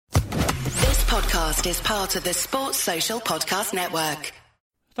podcast is part of the Sports Social Podcast Network.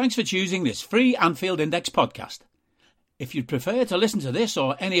 Thanks for choosing this free Anfield Index podcast. If you'd prefer to listen to this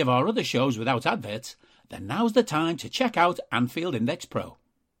or any of our other shows without adverts, then now's the time to check out Anfield Index Pro.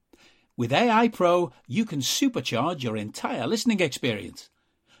 With AI Pro, you can supercharge your entire listening experience.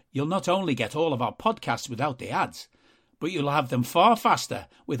 You'll not only get all of our podcasts without the ads, but you'll have them far faster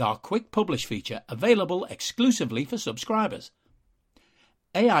with our quick publish feature available exclusively for subscribers.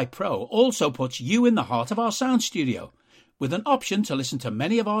 AI Pro also puts you in the heart of our sound studio, with an option to listen to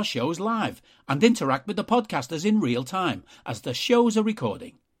many of our shows live and interact with the podcasters in real time as the shows are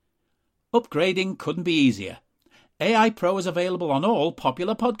recording. Upgrading couldn't be easier. AI Pro is available on all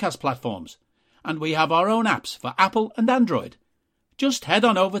popular podcast platforms, and we have our own apps for Apple and Android. Just head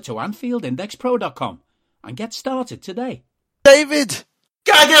on over to AnfieldIndexPro.com and get started today. David!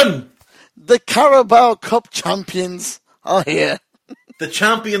 Gagan! The Carabao Cup champions are here. The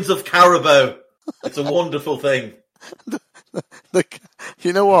champions of Carabao. It's a wonderful thing.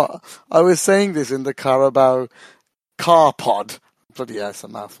 You know what? I was saying this in the Carabao car pod. Bloody hell, it's a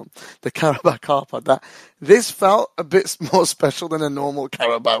mouthful. The Carabao car pod. That this felt a bit more special than a normal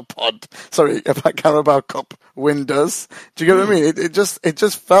Carabao pod. Sorry, about Carabao Cup win does. Do you get what I mean? It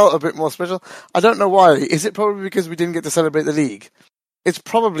just felt a bit more special. I don't know why. Is it probably because we didn't get to celebrate the league? It's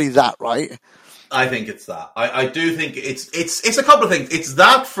probably that, right? I think it's that. I do think it's a couple of things. It's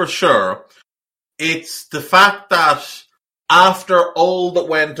that for sure. It's the fact that after all that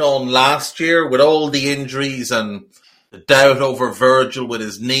went on last year with all the injuries and the doubt over Virgil with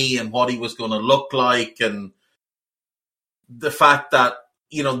his knee and what he was going to look like, and the fact that,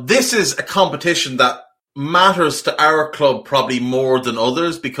 you know, this is a competition that matters to our club probably more than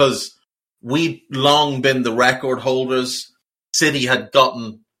others because we'd long been the record holders. City had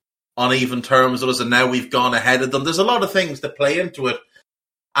gotten on even terms with us, and now we've gone ahead of them. There's a lot of things that play into it.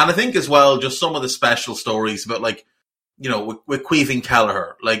 And I think as well, just some of the special stories about, like, you know, with Caoimhín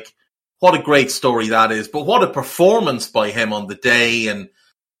Kelleher, like, what a great story that is. But what a performance by him on the day, and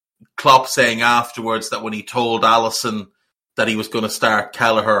Klopp saying afterwards that when he told Alisson that he was going to start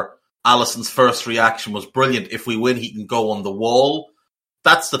Kelleher, Alisson's first reaction was brilliant. If we win, he can go on the wall.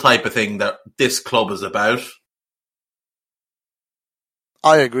 That's the type of thing that this club is about.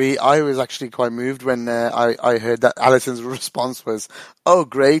 I agree. I was actually quite moved when I heard that Alisson's response was, "Oh,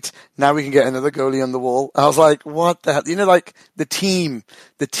 great! Now we can get another goalie on the wall." I was like, "What the hell?" You know, like the team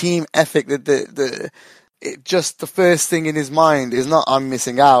ethic. Just the first thing in his mind is not "I'm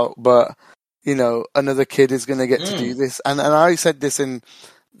missing out," but you know, another kid is going to get to do this. And I said this in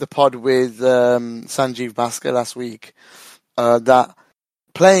the pod with Sanjeev Bhaskar last week that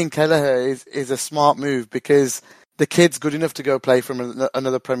playing Kelleher is a smart move because the kid's good enough to go play from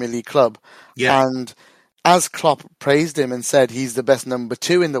another Premier League club. Yeah. And as Klopp praised him and said he's the best number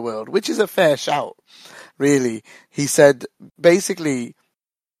 2 in the world, which is a fair shout, really. He said, basically,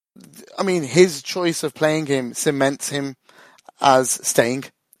 I mean, his choice of playing him cements him as staying,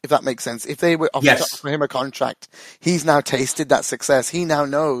 if that makes sense. If they were offer him a contract, he's now tasted that success. He now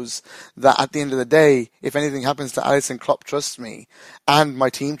knows that at the end of the day, if anything happens to Alisson, Klopp trusts me and my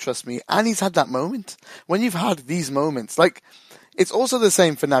team trusts me. And he's had that moment. When you've had these moments, like, it's also the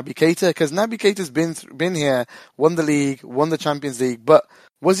same for Naby Keita, because Naby Keita's been here, won the league, won the Champions League, but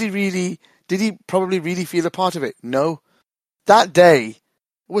did he probably really feel a part of it? No. That day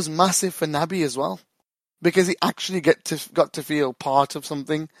was massive for Naby as well. Because he actually got to feel part of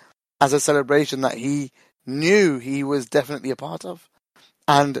something as a celebration that he knew he was definitely a part of.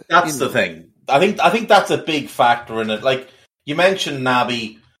 And that's the thing. I think that's a big factor in it. Like, you mentioned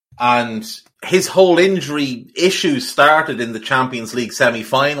Naby, and his whole injury issue started in the Champions League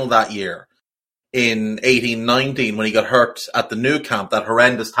semi-final that year in 18-19 when he got hurt at the Nou Camp, that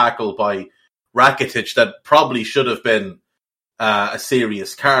horrendous tackle by Rakitic that probably should have been a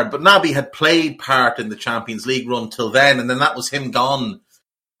serious card. But Naby had played part in the Champions League run till then, and then that was him gone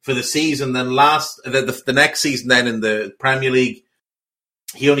for the season. Then the next season then in the Premier League,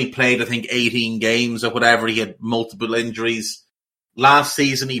 he only played, I think, 18 games or whatever. He had multiple injuries. Last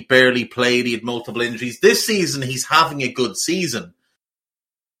season, he barely played. He had multiple injuries. This season, he's having a good season.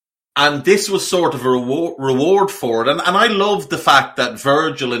 And this was sort of a reward for it. And I love the fact that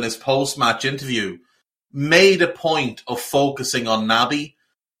Virgil, in his post-match interview, made a point of focusing on Naby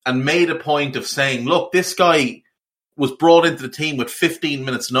and made a point of saying, look, this guy was brought into the team with 15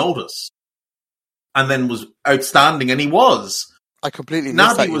 minutes notice and then was outstanding, and he was. I completely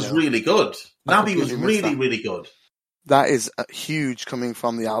missed that. Naby was really good. Naby was really, really good. That is huge coming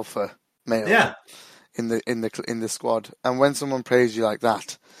from the alpha male. Yeah. In the squad. And when someone praised you like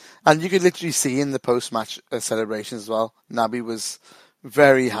that, and you could literally see in the post-match celebrations as well, Naby was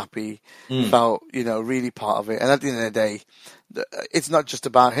very happy, felt, really part of it. And at the end of the day, it's not just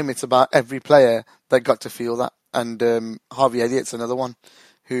about him, it's about every player that got to feel that. And Harvey Elliott's another one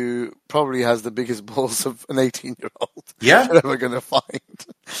who probably has the biggest balls of an 18-year-old Yeah. you're ever going to find.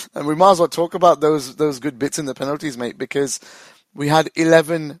 And we might as well talk about those good bits in the penalties, mate, because we had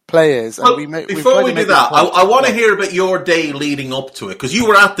 11 players. And well, before we do that, I want to hear about your day leading up to it, because you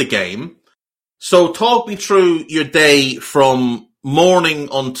were at the game. So talk me through your day from morning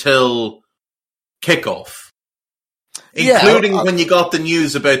until kickoff, including when you got the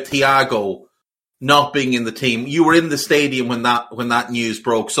news about Thiago not being in the team. You were in the stadium when that news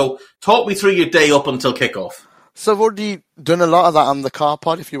broke. So talk me through your day up until kickoff. So I've already done a lot of that on the car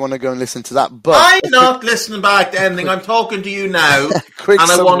pod if you want to go and listen to that. But I'm not listening back to anything. I'm talking to you now, and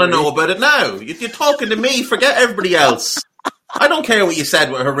I want to know about it now. You're talking to me. Forget everybody else. I don't care what you said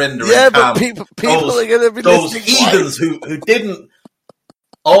with Harinder and Cam. But people are going to be those listening. heathens who didn't.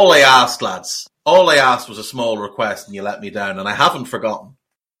 All I asked, lads, was a small request, and you let me down, and I haven't forgotten.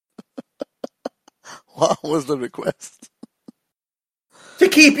 What was the request? To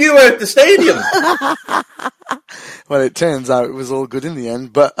keep you out the stadium. Well, it turns out it was all good in the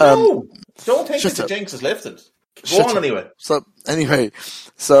end. But no, don't think that the jinx is lifted. Go on anyway.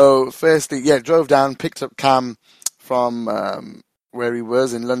 So firstly, drove down, picked up Cam from where he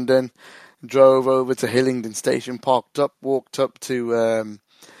was in London, drove over to Hillingdon Station, parked up, walked up to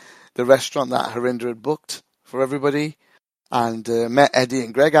the restaurant that Harinder had booked for everybody, and met Eddie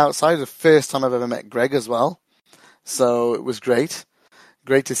and Greg outside. The first time I've ever met Greg as well. So it was great.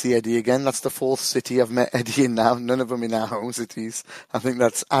 Great to see Eddie again. That's the fourth city I've met Eddie in now. None of them in our home cities. I think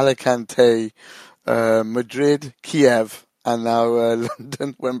that's Alicante, Madrid, Kiev, and now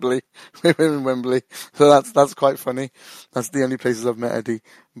London, Wembley. We're in Wembley. So that's quite funny. That's the only places I've met Eddie.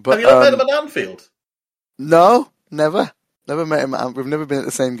 But, have you not met him at Anfield? No, never. Never met him. We've never been at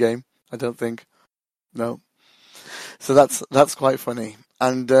the same game, I don't think. No. So that's quite funny.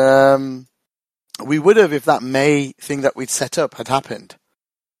 And we would have if that May thing that we'd set up had happened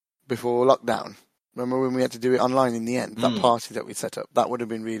before lockdown. Remember when we had to do it online in the end? That party that we set up. That would have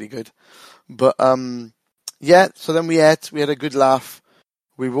been really good. But so then we ate. We had a good laugh.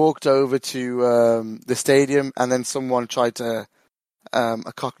 We walked over to the stadium, and then someone tried to,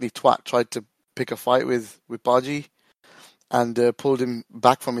 a cockney twat tried to pick a fight with Baji, and pulled him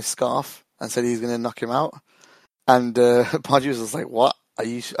back from his scarf and said he's going to knock him out. And Baji was just like, "What? Are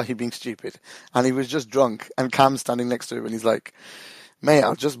you being stupid?" And he was just drunk. And Cam's standing next to him, and he's like, "Mate,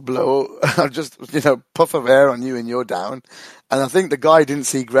 I'll just puff of air on you and you're down." And I think the guy didn't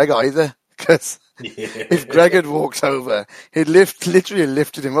see Greg either, because if Greg had walked over, he'd literally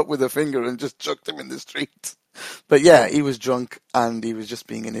lifted him up with a finger and just chucked him in the street. But yeah, he was drunk and he was just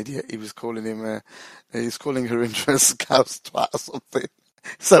being an idiot. He was calling him calling her into a scouse twat or something.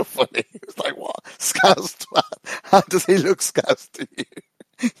 So funny. He was like, "What? Scouse twat? How does he look scouse to you?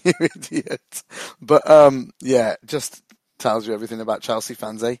 You idiot." But just tells you everything about Chelsea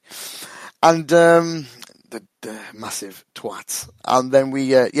fans, eh? And the massive twats. And then we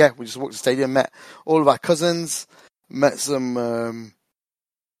just walked to the stadium, met all of our cousins, met some.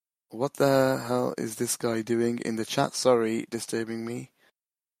 What the hell is this guy doing in the chat? Sorry, disturbing me.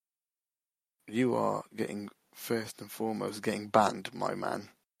 You are first and foremost getting banned, my man.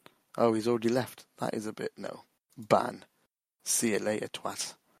 Oh, he's already left. That is a bit ban. See you later,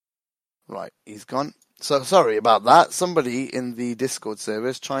 twat. Right, he's gone. So sorry about that. Somebody in the Discord server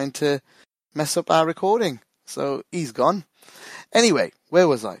is trying to mess up our recording. So he's gone. Anyway, where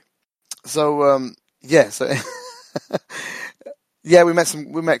was I? So we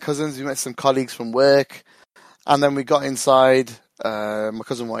met cousins, we met some colleagues from work, and then we got inside. My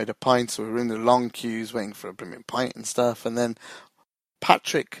cousin wanted a pint, so we were in the long queues waiting for a brimming pint and stuff. And then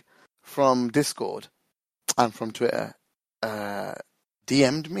Patrick from Discord and from Twitter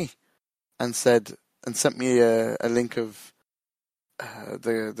DM'd me and sent me a link of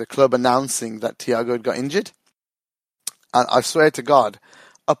the club announcing that Thiago had got injured. And I swear to God,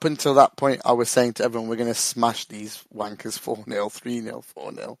 up until that point, I was saying to everyone, we're going to smash these wankers 4-0, 3-0,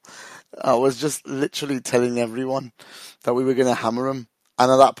 4-0. I was just literally telling everyone that we were going to hammer them. And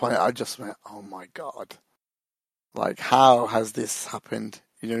at that point, I just went, oh my God. Like, how has this happened?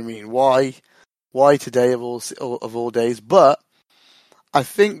 You know what I mean? Why today of all days? But I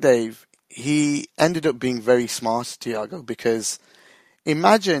think, Dave, he ended up being very smart, Thiago, because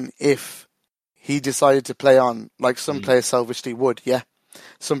imagine if he decided to play on like some players selfishly would, yeah?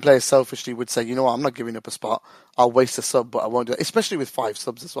 Some players selfishly would say, you know what, I'm not giving up a spot. I'll waste a sub, but I won't do it, especially with 5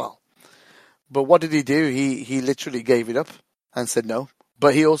 subs as well. But what did he do? He literally gave it up and said, no,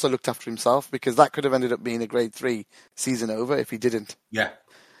 But he also looked after himself, because that could have ended up being a grade 3 season over if he didn't. Yeah.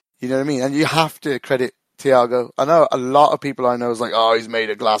 You know what I mean? And you have to credit Thiago. I know a lot of people I know is like, oh, he's made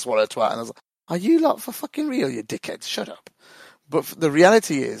a glass, what a twat. And I was like, are you lot for fucking real, you dickheads? Shut up. But the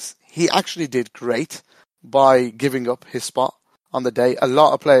reality is, he actually did great by giving up his spot on the day. A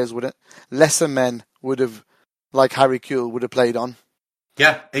lot of players wouldn't. Lesser men would have, like Harry Kewell, would have played on.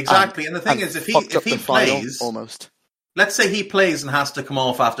 Yeah, exactly. And the thing is, if he plays, almost. Let's say he plays and has to come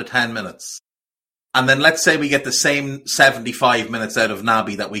off after 10 minutes. And then let's say we get the same 75 minutes out of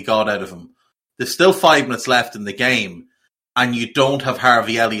Naby that we got out of him. There's still 5 minutes left in the game, and you don't have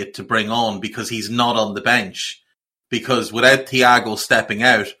Harvey Elliott to bring on because he's not on the bench. Because without Thiago stepping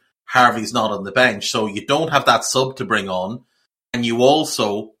out, Harvey's not on the bench. So you don't have that sub to bring on, and you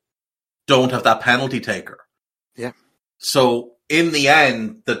also don't have that penalty taker. Yeah. So in the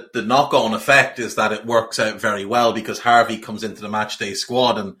end, the knock-on effect is that it works out very well because Harvey comes into the matchday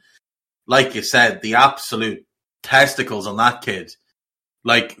squad, and like you said, the absolute testicles on that kid.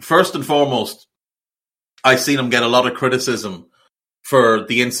 Like, first and foremost, I seen him get a lot of criticism for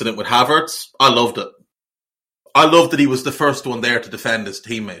the incident with Havertz. I loved it. I loved that he was the first one there to defend his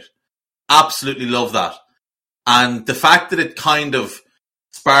teammate. Absolutely love that. And the fact that it kind of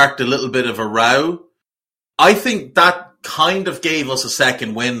sparked a little bit of a row, I think that kind of gave us a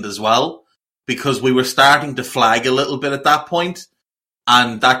second wind as well, because we were starting to flag a little bit at that point,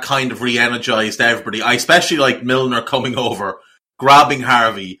 and that kind of re-energized everybody. I especially like Milner coming over, grabbing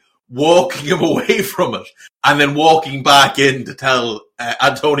Harvey, walking him away from it, and then walking back in to tell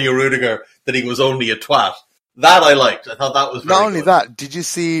Antonio Rudiger that he was only a twat. That I liked. I thought that was very Not only good. that, did you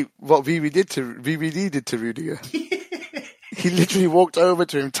see what VVD did to Rudiger? He literally walked over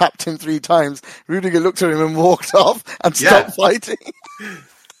to him, tapped him 3 times. Rudiger looked at him and walked off and stopped fighting.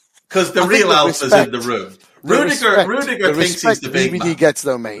 Because the real alpha's in the room. Rudiger thinks he's the big VVD man. gets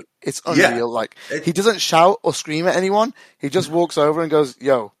though, mate. It's unreal. Yeah. Like, he doesn't shout or scream at anyone. He just walks over and goes,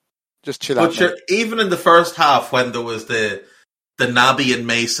 yo, just chill out. But even in the first half, when there was the Naby and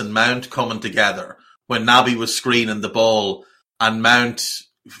Mason Mount coming together, when Naby was screening the ball and Mount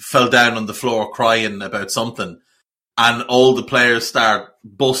fell down on the floor crying about something, and all the players start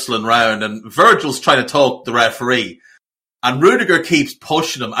bustling round, and Virgil's trying to talk the referee, and Rudiger keeps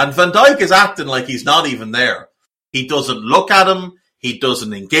pushing him, and Van Dijk is acting like he's not even there. He doesn't look at him, he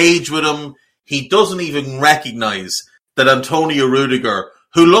doesn't engage with him, he doesn't even recognise that Antonio Rudiger,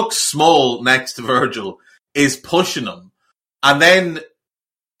 who looks small next to Virgil, is pushing him. And then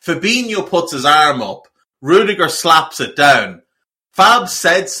Fabinho puts his arm up, Rudiger slaps it down. Fab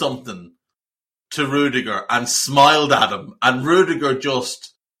said something to Rudiger and smiled at him, and Rudiger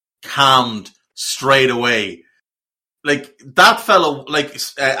just calmed straight away. Like, that fellow, like,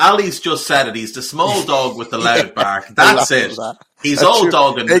 Ali's just said it, he's the small dog with the loud bark. That's it. He's all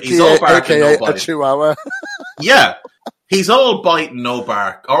dogging, he's all barking, no bite. A chihuahua. Yeah. He's all bite and no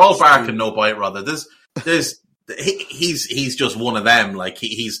bark, or all bark and no bite, rather. He's just one of them. Like,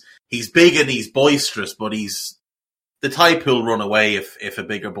 he's big and he's boisterous, but he's the type who'll run away if a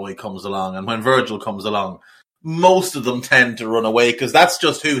bigger boy comes along. And when Virgil comes along, most of them tend to run away because that's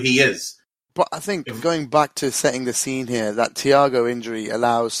just who he is. But I think, going back to setting the scene here, that Thiago injury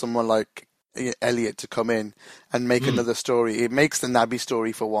allows someone like Elliott to come in and make another story. It makes the Naby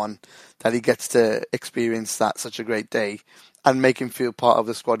story, for one, that he gets to experience that such a great day and make him feel part of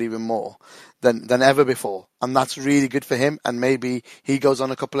the squad even more than ever before. And that's really good for him, and maybe he goes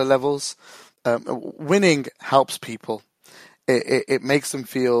on a couple of levels. Winning helps people. It makes them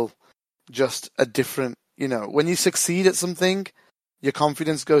feel just a different, when you succeed at something, your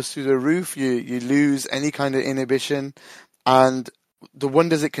confidence goes through the roof, you lose any kind of inhibition, and the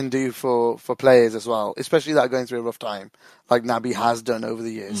wonders it can do for players as well, especially that are going through a rough time, like Naby has done over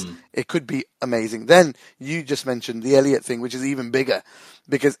the years. It could be amazing. Then you just mentioned the Elliott thing, which is even bigger,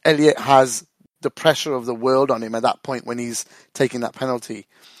 because Elliott has the pressure of the world on him at that point when he's taking that penalty.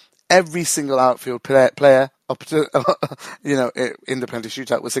 Every single outfield player up to, in the penalty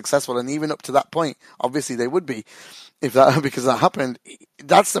shootout was successful, and even up to that point, obviously they would be, because that happened.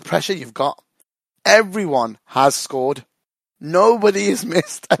 That's the pressure you've got. Everyone has scored. Nobody is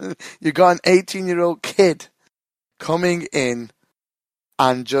missed. And you got an 18-year-old kid coming in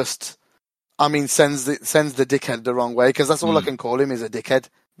and just, sends the dickhead the wrong way, because that's all I can call him, is a dickhead,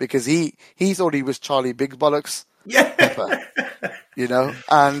 because he thought he was Charlie Big Bollocks. Yeah. Pepper,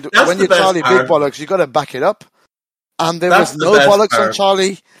 and That's when you're Charlie Big Bollocks, you got to back it up. And there was no bollocks on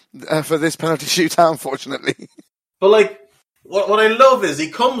Charlie for this penalty shootout, unfortunately. But like, what I love is he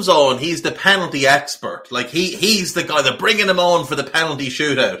comes on, he's the penalty expert. Like, he's the guy, they're bringing him on for the penalty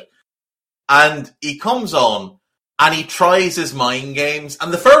shootout. And he comes on and he tries his mind games.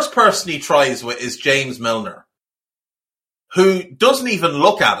 And the first person he tries with is James Milner, who doesn't even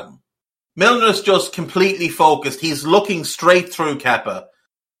look at him. Milner's just completely focused. He's looking straight through Kepa,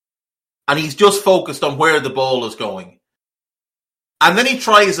 and he's just focused on where the ball is going. And then he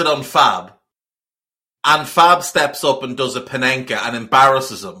tries it on Fab, and Fab steps up and does a Panenka and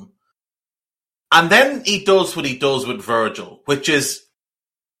embarrasses him. And then he does what he does with Virgil, which is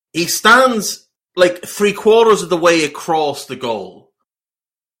he stands like 3/4 of the way across the goal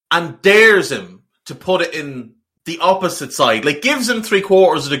and dares him to put it in the opposite side. Like, gives him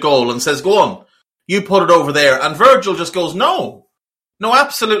 3/4 of the goal and says, go on, you put it over there. And Virgil just goes, no,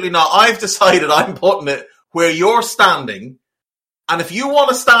 absolutely not. I've decided I'm putting it where you're standing. And if you want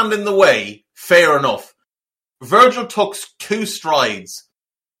to stand in the way, fair enough. Virgil took 2 strides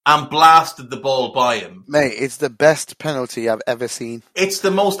and blasted the ball by him. Mate, it's the best penalty I've ever seen. It's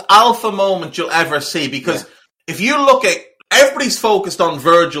the most alpha moment you'll ever see, because if you look at, everybody's focused on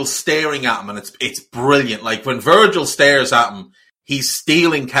Virgil staring at him, and it's brilliant. Like, when Virgil stares at him, he's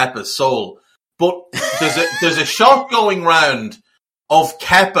stealing Kepa's soul. But there's a shot going round of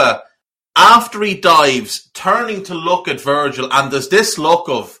Kepa after he dives, turning to look at Virgil, and there's this look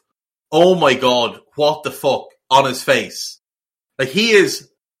of, oh my God, what the fuck, on his face. Like, he is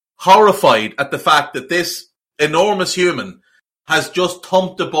horrified at the fact that this enormous human has just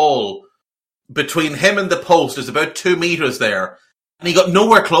thumped the ball between him and the post. There's about 2 meters there, and he got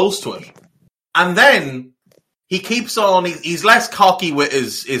nowhere close to it. And then he keeps on, he's less cocky with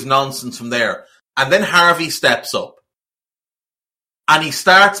his nonsense from there. And then Harvey steps up, and he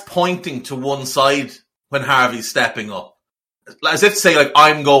starts pointing to one side when Harvey's stepping up, as if to say, like,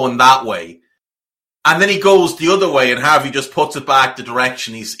 I'm going that way. And then he goes the other way, and Harvey just puts it back the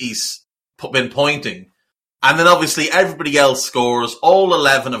direction he's been pointing. And then obviously everybody else scores, all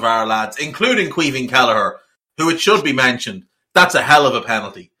 11 of our lads, including Caoimhín Kelleher, who, it should be mentioned, that's a hell of a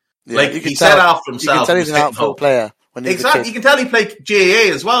penalty. Yeah, like, he said after himself. You can tell he's an outfield player. Exactly. You can tell he played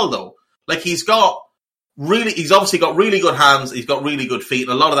GAA as well, though. Like, he's obviously got really good hands, he's got really good feet,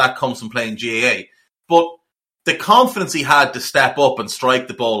 and a lot of that comes from playing GAA. But the confidence he had to step up and strike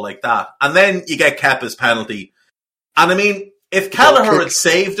the ball like that. And then you get Kepa's penalty. And I mean, if Kelleher had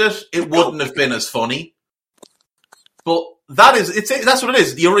saved it, it wouldn't have been as funny. But that's what it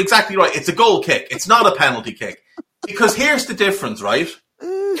is. You're exactly right. It's a goal kick. It's not a penalty kick. Because here's the difference, right?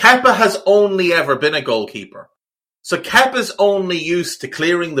 Kepa has only ever been a goalkeeper. So Kepa's only used to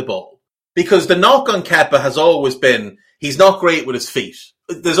clearing the ball. Because the knock on Kepa has always been, he's not great with his feet.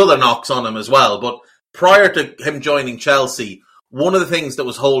 There's other knocks on him as well, but prior to him joining Chelsea, one of the things that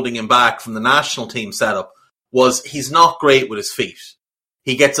was holding him back from the national team setup was he's not great with his feet.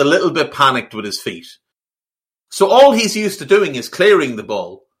 He gets a little bit panicked with his feet. So all he's used to doing is clearing the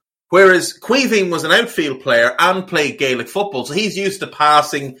ball. Whereas Caoimhín was an outfield player and played Gaelic football, so he's used to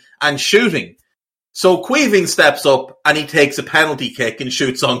passing and shooting. So Caoimhín steps up and he takes a penalty kick and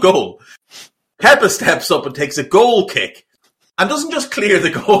shoots on goal. Kepa steps up and takes a goal kick and doesn't just clear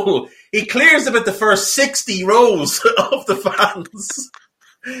the goal. He clears about the first 60 rows of the fans.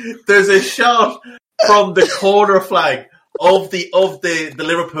 There's a shot from the corner flag of the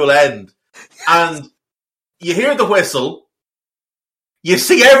Liverpool end, and you hear the whistle. You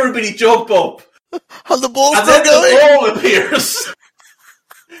see everybody jump up, and the ball's and still then going. the ball appears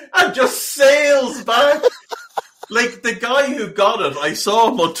and just sails back. Like, the guy who got it, I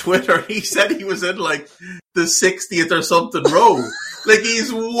saw him on Twitter, he said he was in, like, the 60th or something row. Like,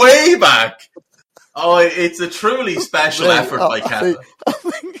 he's way back. Oh, it's a truly special effort by Kepa.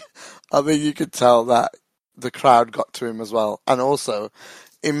 I think you could tell that the crowd got to him as well. And also,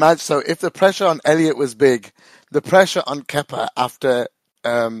 imagine, so if the pressure on Elliott was big, the pressure on Kepa after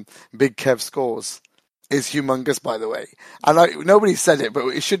Big Kev scores is humongous, by the way. And nobody said it, but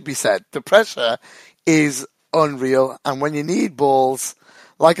it should be said. The pressure is unreal, and when you need balls,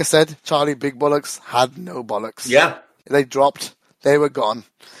 like I said, Charlie Big Bollocks had no bollocks. Yeah, they dropped, they were gone,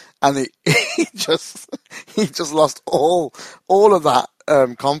 and he just lost all of that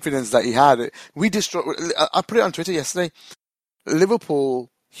confidence that he had. We destroyed. I put it on Twitter yesterday. Liverpool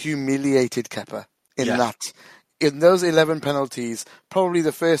humiliated Kepa in those 11 penalties. Probably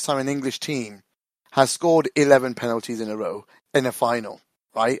the first time an English team has scored 11 penalties in a row in a final.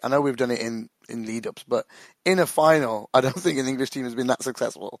 Right? I know we've done it in lead-ups, but in a final, I don't think an English team has been that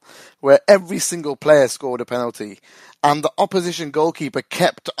successful, where every single player scored a penalty, and the opposition goalkeeper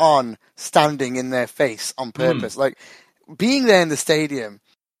kept on standing in their face on purpose. Like, being there in the stadium,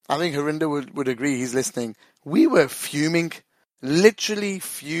 I think Harinder would agree, he's listening, we were fuming, literally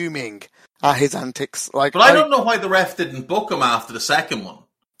fuming at his antics. Like, but I don't know why the ref didn't book him after the second one.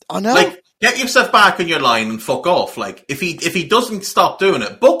 I know. Like, Get yourself back on your line and fuck off. Like, if he doesn't stop doing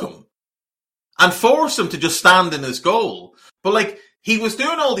it, book him. And force him to just stand in his goal. But, like, he was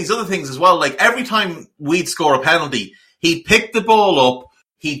doing all these other things as well. Like, every time we'd score a penalty, he'd pick the ball up,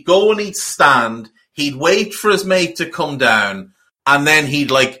 he'd go and he'd stand, he'd wait for his mate to come down, and then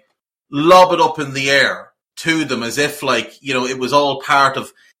he'd, like, lob it up in the air to them as if, like, you know, it was all part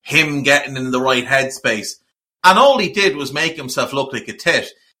of him getting in the right headspace. And all he did was make himself look like a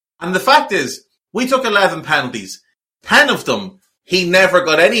tit. And the fact is, we took 11 penalties. 10 of them, he never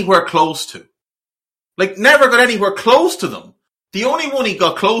got anywhere close to. Like, never got anywhere close to them. The only one he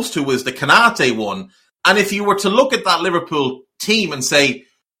got close to was the Konate one. And if you were to look at that Liverpool team and say,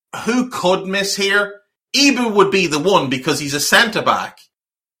 who could miss here? Ibu would be the one, because he's a centre-back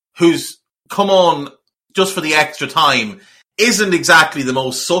who's come on just for the extra time, isn't exactly the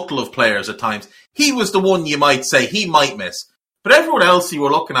most subtle of players at times. He was the one you might say he might miss. But everyone else you were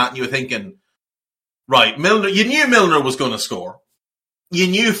looking at and you were thinking, right, Milner, you knew Milner was going to score. You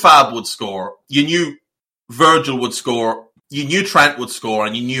knew Fab would score. You knew Virgil would score. You knew Trent would score,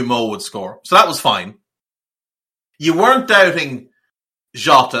 and you knew Mo would score. So that was fine. You weren't doubting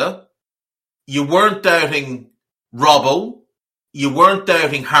Jota. You weren't doubting Robbo. You weren't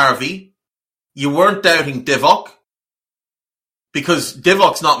doubting Harvey. You weren't doubting Divock. Because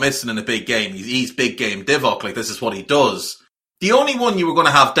Divock's not missing in a big game. He's big game Divock. Like, this is what he does. The only one you were going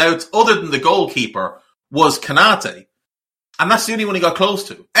to have doubts, other than the goalkeeper, was Konate. And that's the only one he got close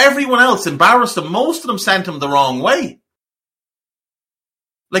to. Everyone else embarrassed him. Most of them sent him the wrong way.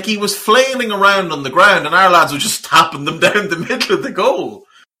 Like, he was flailing around on the ground and our lads were just tapping them down the middle of the goal.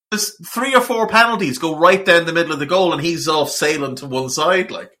 There's 3 or 4 penalties go right down the middle of the goal and he's off sailing to one side,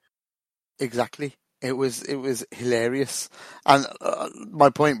 like. Exactly. It was hilarious. And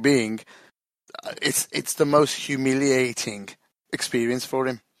my point being, it's the most humiliating experience for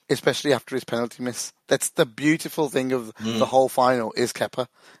him, especially after his penalty miss. That's the beautiful thing of the whole final is Kepa,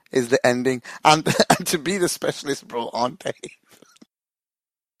 is the ending. And to be the specialist, bro, aren't they?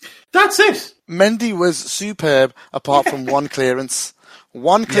 That's it. Mendy was superb apart from one clearance.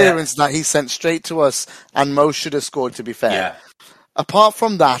 One clearance that he sent straight to us, and Mo should have scored, to be fair. Yeah. Apart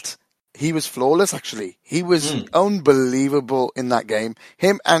from that, he was flawless, actually. He was unbelievable in that game.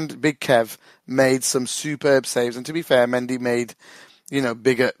 Him and Big Kev made some superb saves. And to be fair, Mendy made, you know,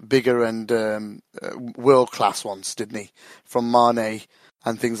 bigger and world-class ones, didn't he? From Mane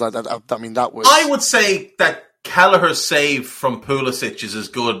and things like that. I mean, that was... I would say that Kelleher's save from Pulisic is as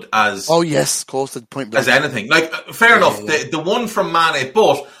good as... Oh, yes, of course, the point blank. As anything. Like, fair enough, yeah. The one from Mane,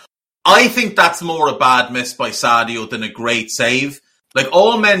 but I think that's more a bad miss by Sadio than a great save. Like,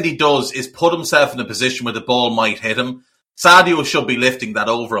 all Mendy does is put himself in a position where the ball might hit him. Sadio should be lifting that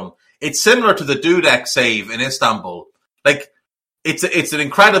over him. It's similar to the Dudek save in Istanbul. Like, it's an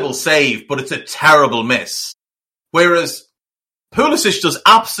incredible save, but it's a terrible miss. Whereas Pulisic does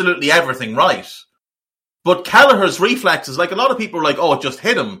absolutely everything right. But Kelleher's reflexes, like, a lot of people are like, oh, it just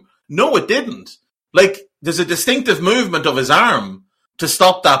hit him. No, it didn't. Like, there's a distinctive movement of his arm to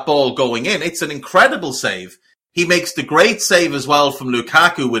stop that ball going in. It's an incredible save. He makes the great save as well from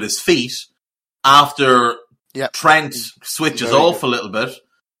Lukaku with his feet after Trent switches off a little bit.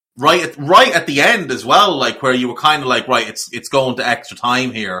 Right at the end as well, like, where you were kind of like, right, it's going to extra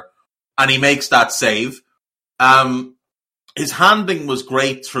time here. And he makes that save. His handling was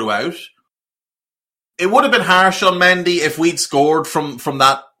great throughout. It would have been harsh on Mendy if we'd scored from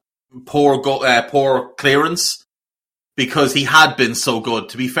that poor clearance, because he had been so good,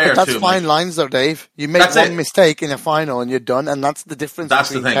 to be fair to him. That's fine lines though, Dave. You make one mistake in a final and you're done, and that's the difference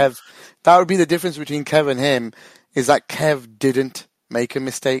between Kev. That would be the difference between Kev and him, is that Kev didn't make a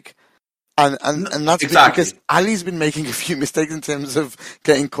mistake. And that's exactly. Because Ali's been making a few mistakes in terms of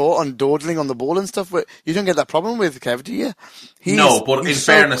getting caught on dawdling on the ball and stuff, but you don't get that problem with Kev, do you? No, but in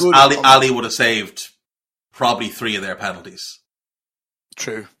fairness, Ali would have saved probably 3 of their penalties.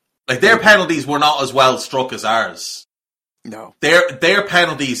 True. Like, their penalties were not as well struck as ours. No. Their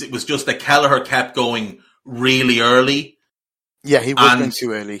penalties, it was just that Kelleher kept going really early. Yeah, he was going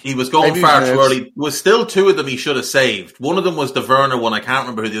too early. He was going far too early. There was still 2 of them he should have saved. One of them was the Werner one. I can't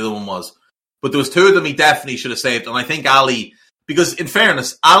remember who the other one was. But there was 2 of them he definitely should have saved. And I think Ali, because in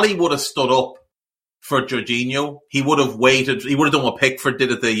fairness, Ali would have stood up for Jorginho. He would have waited. He would have done what Pickford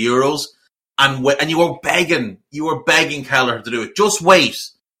did at the Euros. And you were begging Kelleher to do it. Just wait.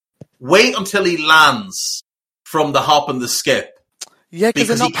 Wait until he lands from the hop and the skip. Yeah,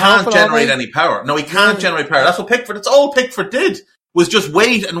 because he can't generate any power. No, he can't generate power. That's what Pickford, it's all Pickford did, was just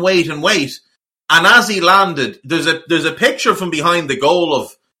wait and wait and wait. And as he landed, there's a picture from behind the goal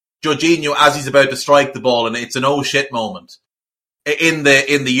of Jorginho as he's about to strike the ball, and it's an oh shit moment. in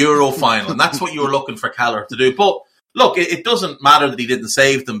the Euro final, and that's what you were looking for Kelleher to do. But look, it doesn't matter that he didn't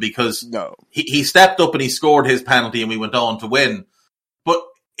save them because he stepped up and he scored his penalty and we went on to win. But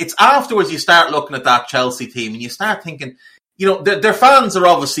it's afterwards you start looking at that Chelsea team and you start thinking, you know, their fans are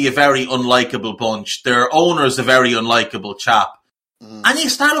obviously a very unlikable bunch. Their owner's a very unlikable chap. And you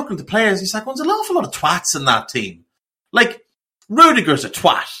start looking at the players and you're like, well, there's an awful lot of twats in that team. Like, Rudiger's a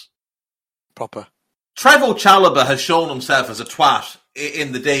twat. Proper. Trevoh Chalobah has shown himself as a twat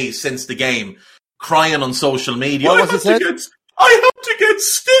in the days since the game, crying on social media. I have to get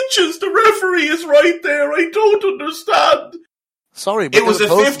stitches. The referee is right there. I don't understand. Sorry, but it was a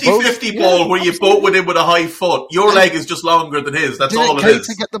 50-50 ball where you both went in with a high foot. Your leg is just longer than his. That's all it is.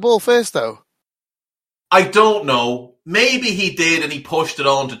 Did get the ball first, though? I don't know. Maybe he did and he pushed it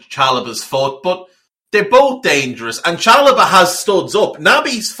onto Chalobah's foot, but they're both dangerous. And Chalobah has studs up.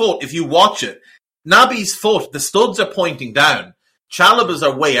 Naby's foot, if you watch it, Naby's foot, the studs are pointing down. Chalobah's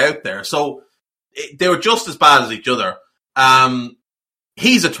are way out there. So they were just as bad as each other.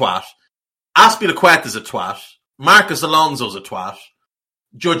 He's a twat. Azpilicueta's a twat. Marcus Alonso's a twat.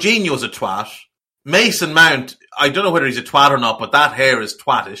 Jorginho's a twat. Mason Mount, I don't know whether he's a twat or not, but that hair is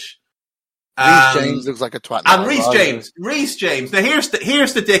twattish. Reece James looks like a twat. And Reece James. Now here's the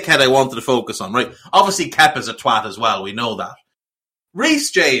dickhead I wanted to focus on, right? Obviously Kepa's a twat as well, we know that.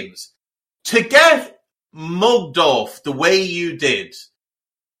 Reece James, to get mugged off the way you did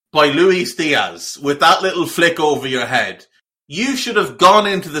by Luis Diaz with that little flick over your head, you should have gone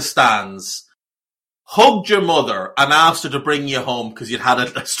into the stands, hugged your mother and asked her to bring you home because you'd had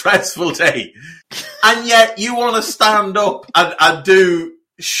a stressful day. And yet you want to stand up and do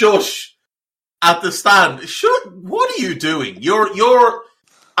shush at the stand. What are you doing? You're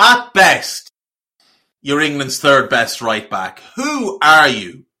at best, you're England's third best right back. Who are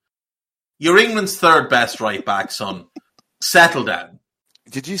you? You're England's third best right back, son. Settle down.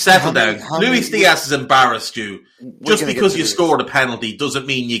 Did you settle down? Luis Diaz has embarrassed you. Just because you scored a penalty doesn't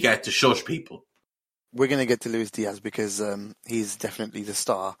mean you get to shush people. We're going to get to Luis Diaz because he's definitely the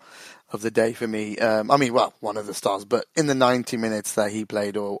star of the day for me. One of the stars, but in the 90 minutes that he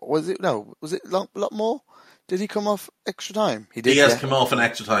played, or was it a lot more? Did he come off extra time? He did. He has come off an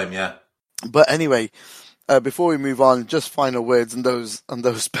extra time, yeah. But anyway, before we move on, just final words on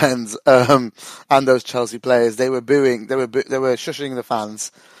those pens and those Chelsea players. They were booing, they were shushing the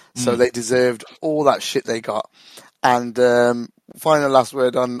fans, so they deserved all that shit they got. And final last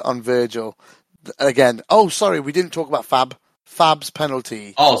word on Virgil. Again, we didn't talk about Fab's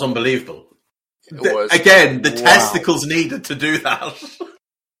penalty. Oh, it's unbelievable. The testicles needed to do that.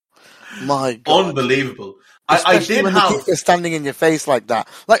 My God. Unbelievable. Especially when the keeper standing in your face like that.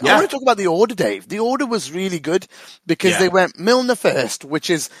 I want to talk about the order, Dave. The order was really good because they went Milner first, which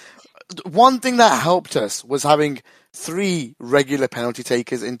is one thing that helped us was having 3 regular penalty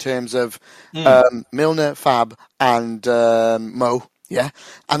takers in terms of Milner, Fab, and Mo. Yeah,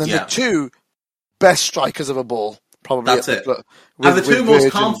 and then the 2 best strikers of a ball, probably. That's it. And the 2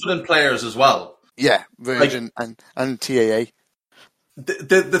 most confident players as well. Yeah, Virgin and TAA.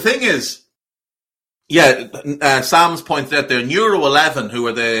 The thing is, Sam's pointed out there, in Euro 11, who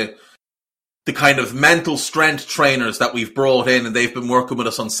are the kind of mental strength trainers that we've brought in, and they've been working with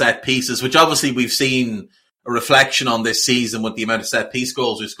us on set pieces, which obviously we've seen a reflection on this season with the amount of set piece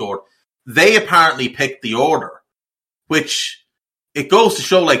goals we scored. They apparently picked the order, which it goes to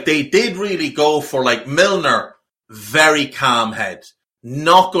show, they did really go for, Milner, very calm head,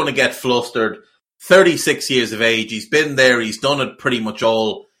 not going to get flustered, 36 years of age, he's been there, he's done it pretty much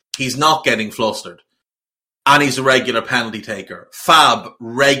all, he's not getting flustered. And he's a regular penalty taker. Fab,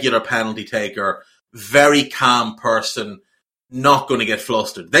 regular penalty taker, very calm person, not going to get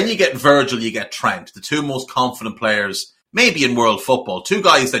flustered. Then you get Virgil, you get Trent, the 2 most confident players, maybe in world football, 2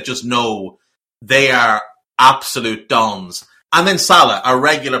 guys that just know they are absolute dons. And then Salah, a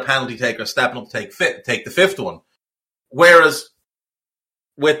regular penalty taker, stepping up to take the 5th one. Whereas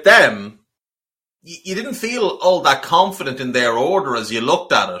with them, you didn't feel all that confident in their order as you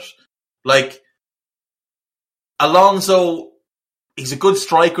looked at it. Alonso, he's a good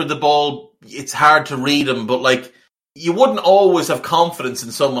striker of the ball. It's hard to read him, but you wouldn't always have confidence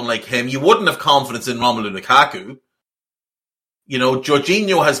in someone like him. You wouldn't have confidence in Romelu Lukaku. You know,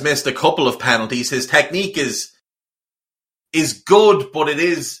 Jorginho has missed a couple of penalties. His technique is good, but it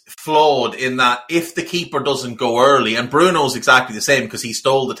is flawed in that if the keeper doesn't go early, and Bruno's exactly the same because he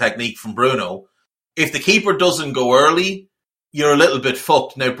stole the technique from Bruno, if the keeper doesn't go early, you're a little bit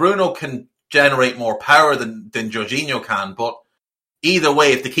fucked. Now, Bruno can generate more power than Jorginho can, but either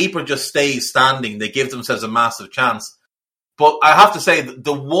way, if the keeper just stays standing, they give themselves a massive chance. But I have to say,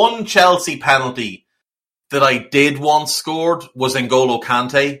 the one Chelsea penalty that I did want scored was N'Golo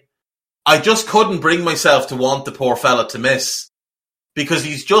Kante. I just couldn't bring myself to want the poor fella to miss because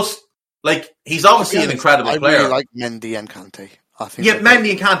he's just he's obviously an incredible player. I really like Mendy and Kante. I think. Yeah,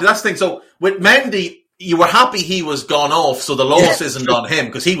 Mendy and Kante. That's the thing. So with Mendy, you were happy he was gone off, so the loss isn't on him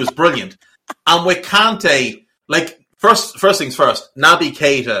because he was brilliant. And with Kante, first things first, Naby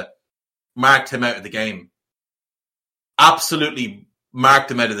Keita marked him out of the game. Absolutely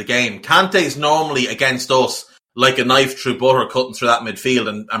marked him out of the game. Kante's normally against us like a knife through butter, cutting through that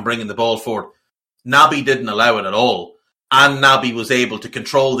midfield and bringing the ball forward. Naby didn't allow it at all. And Naby was able to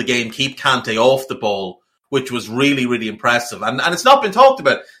control the game, keep Kante off the ball, which was really, really impressive. And it's not been talked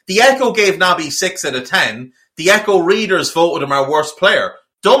about. The Echo gave Naby 6 out of 10. The Echo readers voted him our worst player.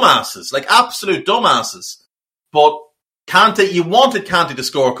 Dumbasses, absolute dumbasses. But Kante, you wanted Kante to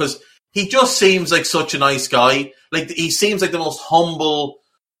score because he just seems like such a nice guy. He seems like the most humble,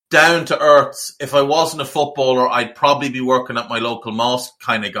 down to earth. If I wasn't a footballer, I'd probably be working at my local mosque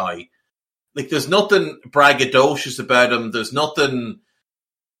kind of guy. There's nothing braggadocious about him. There's nothing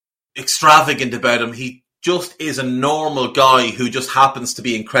extravagant about him. He just is a normal guy who just happens to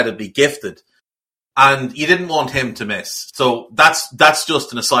be incredibly gifted. And you didn't want him to miss. So that's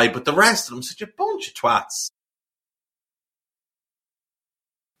just an aside. But the rest of them, such a bunch of twats.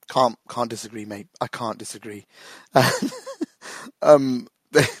 Can't disagree, mate. I can't disagree.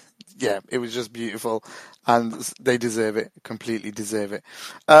 Yeah, it was just beautiful, and they deserve it. Completely deserve it.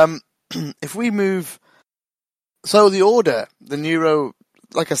 If we move, so the order, the Neuro,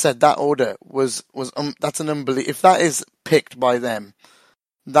 like I said, that order was that's an unbelievable. If that is picked by them,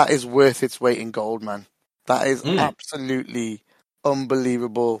 that is worth its weight in gold, man. That is absolutely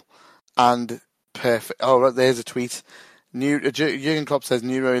unbelievable and perfect. Oh, right, there's a tweet. Jurgen Klopp says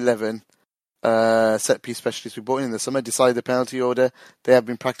Neuro 11 set piece specialists we brought in the summer decide the penalty order. They have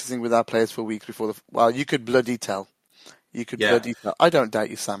been practicing with our players for weeks before well, you could bloody tell. Bloody tell. I don't doubt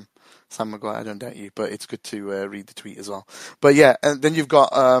you, Sam Maguire. I don't doubt you, but it's good to read the tweet as well. But yeah, and then you've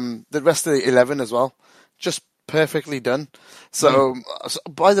got the rest of the 11 as well. Just perfectly done. So,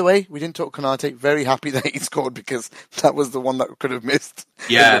 by the way, we didn't talk Konate. Very happy that he scored because that was the one that could have missed.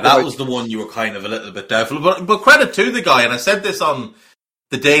 Yeah, that was the one you were kind of a little bit doubtful. But credit to the guy, and I said this on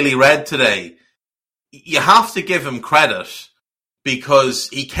the Daily Red today. You have to give him credit because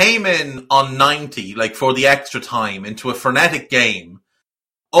he came in on 90, for the extra time, into a frenetic game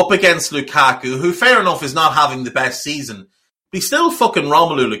up against Lukaku, who, fair enough, is not having the best season. But he's still fucking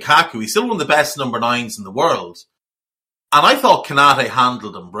Romelu Lukaku. He's still one of the best number 9s in the world. And I thought Konate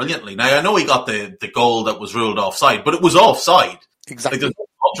handled him brilliantly. Now, I know he got the goal that was ruled offside, but it was offside. Exactly. There's no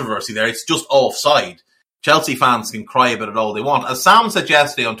controversy there. It's just offside. Chelsea fans can cry about it all they want. As Sam said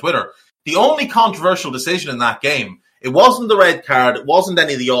yesterday on Twitter, the only controversial decision in that game, it wasn't the red card, it wasn't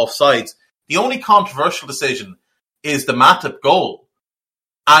any of the offsides. The only controversial decision is the Matip goal.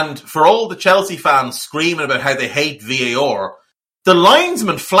 And for all the Chelsea fans screaming about how they hate VAR, the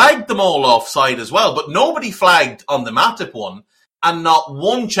linesman flagged them all offside as well, but nobody flagged on the Matip one, and not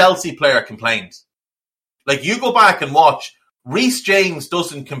one Chelsea player complained. You go back and watch, Reece James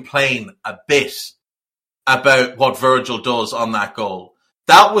doesn't complain a bit about what Virgil does on that goal.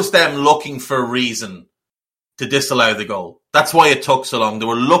 That was them looking for a reason to disallow the goal. That's why it took so long. They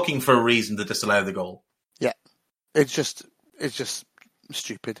were looking for a reason to disallow the goal. Yeah. It's just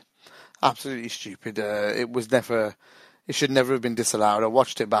stupid. Absolutely stupid. It should never have been disallowed. I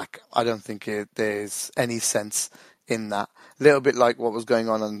watched it back. I don't think there's any sense in that. A little bit like what was going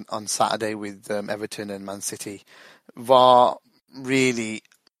on Saturday with Everton and Man City. VAR really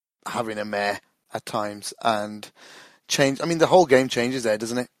having a mare at times and change. I mean, the whole game changes there,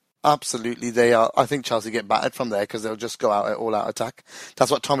 doesn't it? Absolutely. They are. I think Chelsea get battered from there because they'll just go out at all-out attack.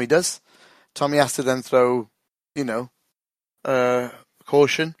 That's what Tommy does. Tommy has to then throw,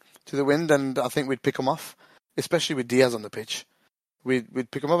 caution to the wind, and I think we'd pick them off, especially with Diaz on the pitch.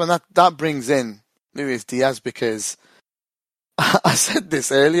 We'd pick him up, and that brings in Luis Diaz because I said this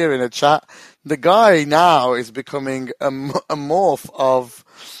earlier in a chat. The guy now is becoming a morph of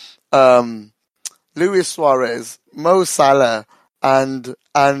Luis Suarez, Mo Salah, and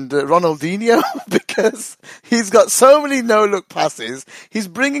Ronaldinho because he's got so many no-look passes. He's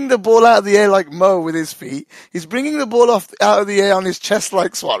bringing the ball out of the air like Mo with his feet. He's bringing the ball out of the air on his chest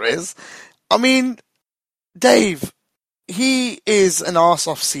like Suarez. I mean, Dave, he is an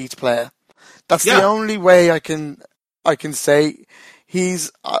arse-off seat player. That's the only way I can say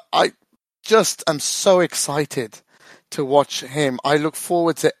I just am so excited to watch him. I look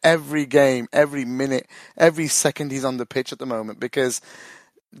forward to every game, every minute, every second he's on the pitch at the moment because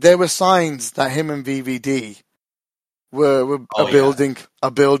there were signs that him and VVD were building a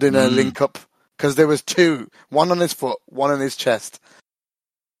link-up because there was two, one on his foot, one on his chest.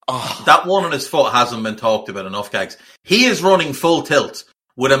 Oh. That one on his foot hasn't been talked about enough, Gags. He is running full tilt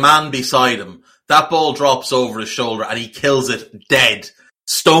with a man beside him. That ball drops over his shoulder and he kills it dead.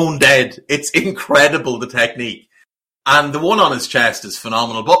 Stone dead. It's incredible, the technique. And the one on his chest is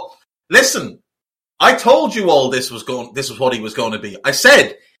phenomenal. But listen, I told you all this was what he was going to be. I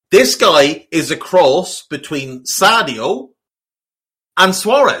said, this guy is a cross between Sadio and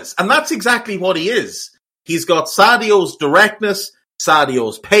Suarez. And that's exactly what he is. He's got Sadio's directness,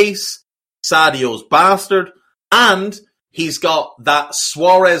 Sadio's pace, Sadio's bastard, and he's got that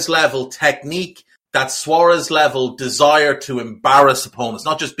Suarez-level technique, that Suarez-level desire to embarrass opponents,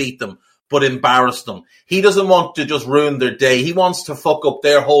 not just beat them, but embarrass them. He doesn't want to just ruin their day. He wants to fuck up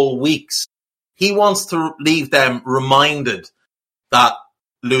their whole weeks. He wants to leave them reminded that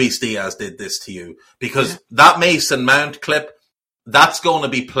Luis Diaz did this to you. Because that Mason Mount clip, that's going to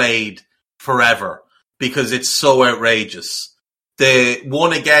be played forever because it's so outrageous. The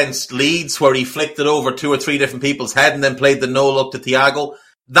one against Leeds where he flicked it over 2 or 3 different people's head and then played the no-look to Thiago,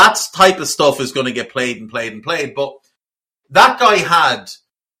 that type of stuff is going to get played and played and played. But that guy had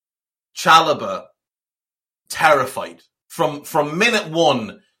Chalobah terrified. From minute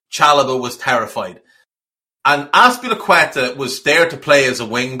one, Chalobah was terrified. And Azpilicueta was there to play as a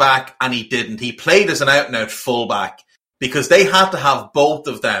wing-back, and he didn't. He played as an out-and-out full-back because they had to have both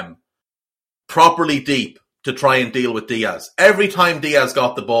of them properly deep to try and deal with Diaz. Every time Diaz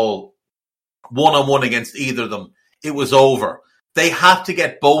got the ball, one-on-one against either of them, it was over. They had to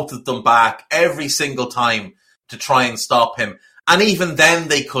get both of them back every single time to try and stop him. And even then,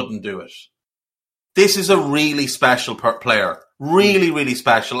 they couldn't do it. This is a really special player. Really, really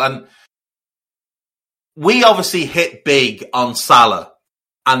special. And we obviously hit big on Salah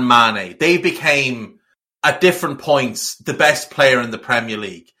and Mane. They became, at different points, the best player in the Premier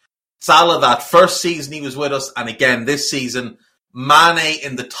League. Salah, that first season he was with us, and again this season, Mane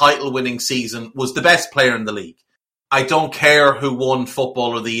in the title-winning season was the best player in the league. I don't care who won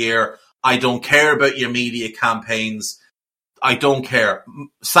Footballer of the Year. I don't care about your media campaigns. I don't care.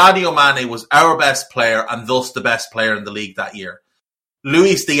 Sadio Mane was our best player and thus the best player in the league that year.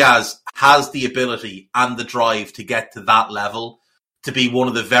 Luis Diaz has the ability and the drive to get to that level, to be one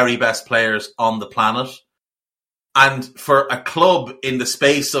of the very best players on the planet. And for a club in the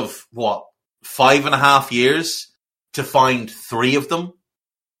space of, 5.5 years to find 3 of them,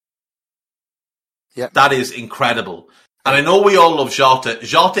 that is incredible. And I know we all love Jota.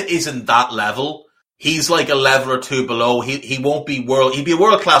 Jota isn't that level. He's like a level or 2 below. He won't be he'd be a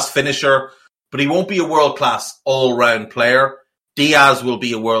world-class finisher, but he won't be a world-class all-round player. Diaz will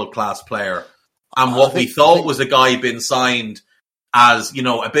be a world-class player. And what we thought was a guy being signed as,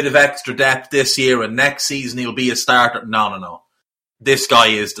 a bit of extra depth this year and next season he'll be a starter. No. This guy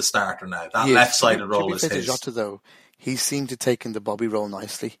is the starter now. That left-sided role is his. Jota, though, he seemed to take in the Bobby role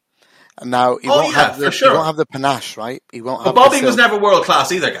nicely. And now he won't have the panache, right? He won't. But Bobby was never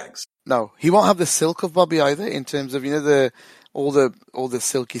world-class either, Gags. No, he won't have the silk of Bobby either in terms of, all the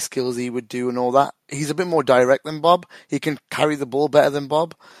silky skills he would do and all that. He's a bit more direct than Bob. He can carry the ball better than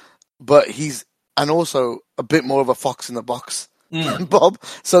Bob. But and also a bit more of a fox in the box than Bob.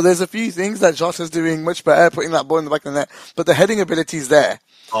 So there's a few things that Jota's doing much better, putting that ball in the back of the net. But the heading ability is there.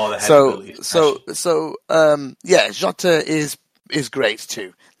 Oh, the heading ability. Jota is great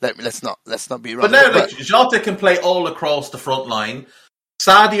too. Let's not be wrong. But now Jota can play all across the front line.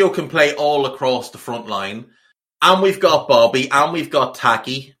 Sadio can play all across the front line. And we've got Bobby, and we've got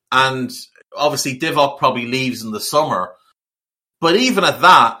Taki, and obviously Divock probably leaves in the summer. But even at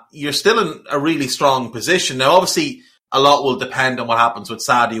that, you're still in a really strong position. Now, obviously, a lot will depend on what happens with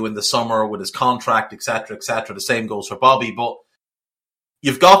Sadio in the summer, with his contract, etc., etc. The same goes for Bobby, but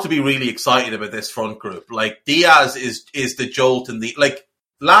you've got to be really excited about this front group. Like, Diaz is the jolt in the... Like,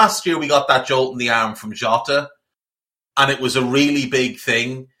 last year we got that jolt in the arm from Jota, and it was a really big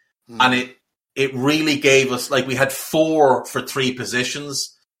thing, and it really gave us, we had 4 for 3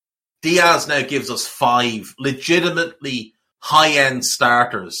 positions. Diaz now gives us 5 legitimately high-end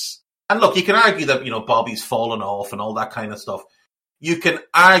starters. And look, you can argue that, Bobby's fallen off and all that kind of stuff. You can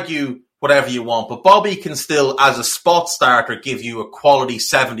argue whatever you want, but Bobby can still, as a spot starter, give you a quality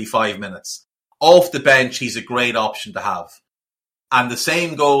 75 minutes. Off the bench, he's a great option to have. And the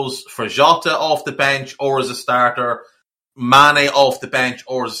same goes for Jota off the bench or as a starter, Mane off the bench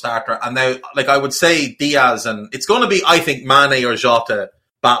or as a starter. And now, I would say Diaz, and it's going to be, I think, Mane or Jota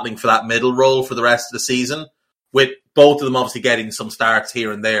battling for that middle role for the rest of the season, with both of them obviously getting some starts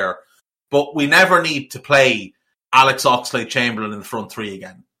here and there. But we never need to play Alex Oxlade-Chamberlain in the front 3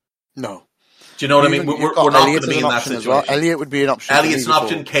 again. No. Do you know what I mean? We're not going to be in that situation. Well. Elliot would be an option. Elliott's an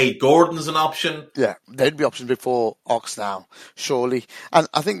option. Cade Gordon's an option. Yeah, they'd be options before Ox now, surely. And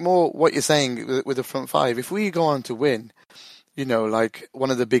I think more what you're saying with the front five, if we go on to win, like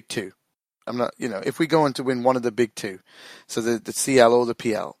one of the big two, if we go on to win one of the big two, so the CL or the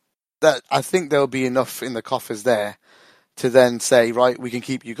PL, that I think there'll be enough in the coffers there to then say, right, we can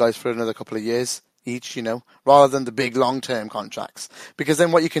keep you guys for another couple of years each, rather than the big long-term contracts. Because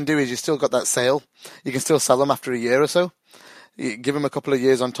then what you can do is you still got that sale. You can still sell them after a year or so. You give them a couple of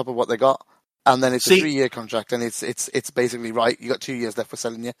years on top of what they got, and then it's a 3-year contract, and it's basically right. You got 2 years left for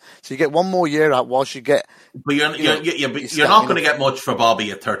selling you, so you get 1 more year out whilst you get. But you're not going to get much for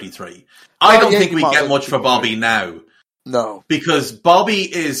Bobby at 33. I don't think we get much for Bobby now. No, because Bobby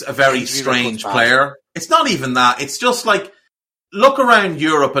is a very strange player. It's not even that. It's just like, look around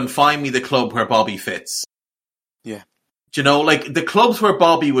Europe and find me the club where Bobby fits. Yeah. Do you know, like, the clubs where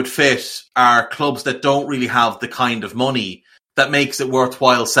Bobby would fit are clubs that don't really have the kind of money that makes it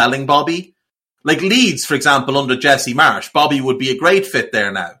worthwhile selling Bobby. Like Leeds, for example, under Jesse Marsh, Bobby would be a great fit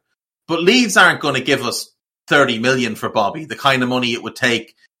there now. But Leeds aren't going to give us 30 million for Bobby, the kind of money it would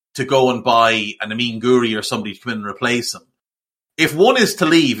take to go and buy an Amin Guri or somebody to come in and replace him. If one is to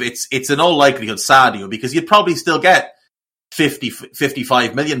leave, it's in all likelihood Sadio, because you'd probably still get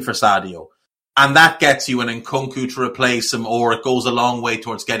 55 million for Sadio. And that gets you an Nkunku to replace him, or it goes a long way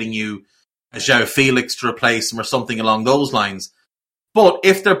towards getting you a João Felix to replace him or something along those lines. But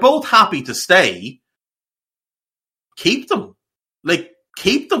if they're both happy to stay, keep them. Like,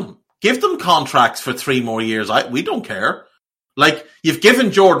 keep them. Give them contracts for 3 more years. We don't care. Like, you've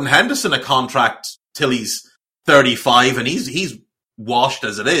given Jordan Henderson a contract till he's 35 and he's washed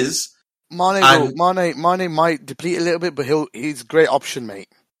as it is. Mane might deplete a little bit, but he's a great option, mate.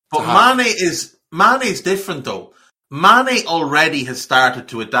 But Mane's different though. Mane already has started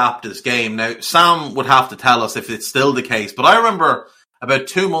to adapt his game. Now, Sam would have to tell us if it's still the case, but I remember about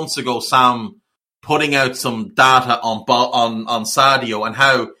 2 months ago, Sam putting out some data on Sadio and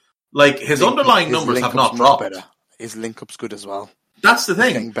how, like, his underlying numbers have not dropped. Better. His link-up's good as well. That's the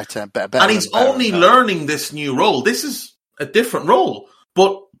thing. Getting better. And he's only learning this new role. This is a different role.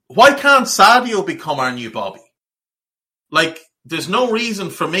 But why can't Sadio become our new Bobby? Like, there's no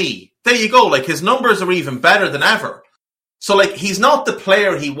reason for me. There you go. Like, his numbers are even better than ever. So, like, he's not the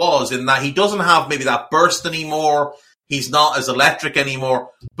player he was in that he doesn't have maybe that burst anymore. He's not as electric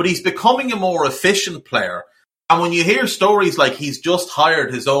anymore. But he's becoming a more efficient player. And when you hear stories like he's just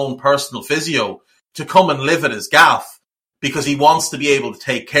hired his own personal physio to come and live at his gaff because he wants to be able to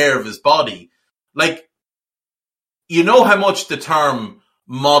take care of his body. Like, you know how much the term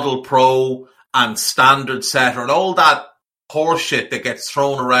model pro and standard setter and all that horseshit that gets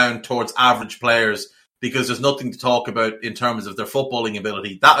thrown around towards average players because there's nothing to talk about in terms of their footballing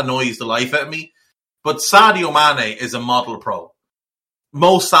ability. That annoys the life out of me. But Sadio Mane is a model pro.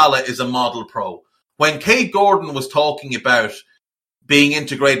 Mo Salah is a model pro. When Cade Gordon was talking about being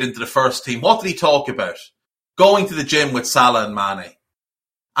integrated into the first team, what did he talk about? Going to the gym with Salah and Mane.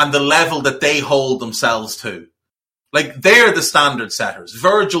 And the level that they hold themselves to. Like, they're the standard setters.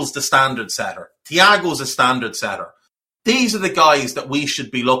 Virgil's the standard setter. Thiago's a standard setter. These are the guys that we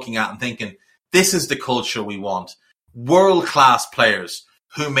should be looking at and thinking, this is the culture we want. World-class players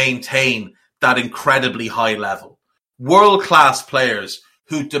who maintain that incredibly high level. World-class players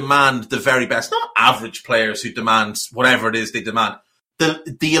who demand the very best. Not average players who demand whatever it is they demand.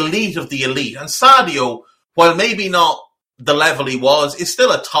 The elite of the elite. And Sadio, while maybe not the level he was, is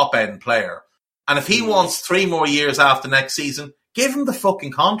still a top-end player. And if he wants 3 more years after next season, give him the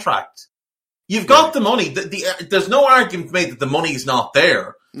fucking contract. You've got the money. There's no argument made that the money's not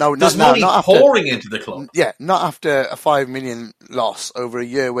there. There's money pouring into the club. Yeah, not after a 5 million loss over a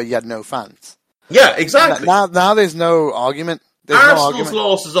year where you had no fans. Yeah, exactly. Now there's no argument. Arsenal's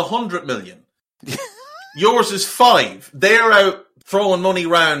loss is 100 million. Yours is 5. They're out throwing money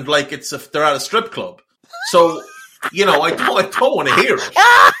around like they're at a strip club. So, you know, I don't want to hear it.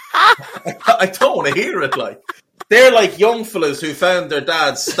 I don't want to hear it. Like, they're like young fellas who found their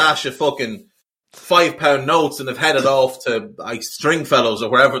dad's stash of fucking £5 notes and have headed off to like Stringfellows or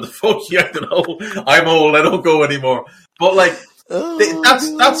wherever the fuck. I don't know. I'm old. I don't go anymore. But like,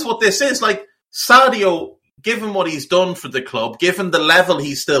 that's what this is. Like, Sadio, given what he's done for the club, given the level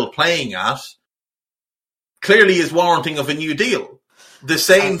he's still playing at, clearly is warranting of a new deal. The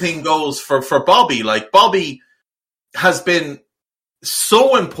same thing goes for Bobby. Like, Bobby has been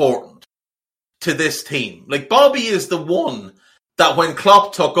so important to this team. Like, Bobby is the one that when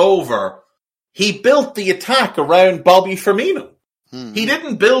Klopp took over, he built the attack around Bobby Firmino. He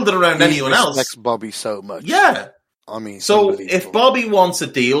didn't build it around anyone else. He respects Bobby so much. Yeah. I mean, so if Bobby wants a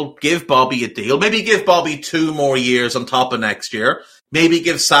deal, give Bobby a deal. Maybe give Bobby 2 more years on top of next year. Maybe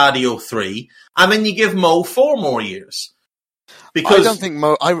give Sadio 3. And then you give Mo 4 more years. Because I don't think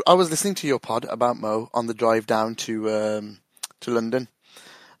Mo... I was listening to your pod about Mo on the drive down to London.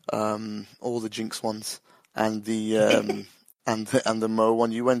 All the Jinx ones. And the and the Mo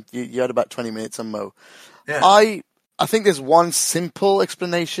one. You had about 20 minutes on Mo. Yeah. I think there's one simple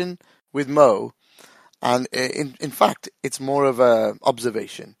explanation with Mo. And in fact, it's more of a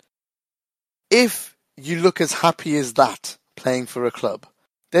observation. If you look as happy as that playing for a club,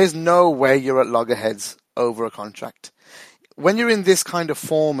 there's no way you're at loggerheads over a contract. When you're in this kind of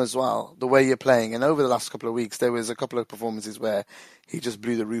form as well, the way you're playing, and over the last couple of weeks, there was a couple of performances where he just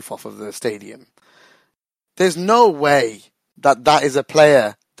blew the roof off of the stadium. There's no way that is a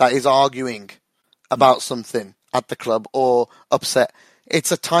player that is arguing about something at the club or upset.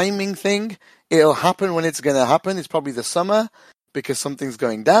 It's a timing thing. It'll happen when it's going to happen. It's probably the summer because something's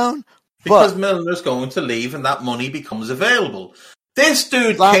going down. Because Milner's going to leave and that money becomes available. This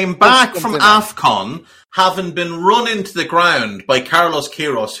dude came back from AFCON having been run into the ground by Carlos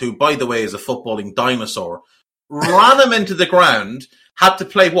Queiroz, who, by the way, is a footballing dinosaur. Ran him into the ground, had to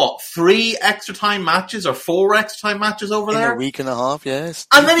play, 3 extra time matches or 4 extra time matches over there? In a week and a half, yes.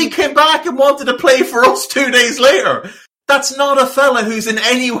 And then he came back and wanted to play for us 2 days later. That's not a fella who's in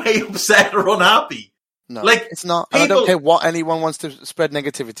any way upset or unhappy. No, it's not. And I don't care what anyone wants to spread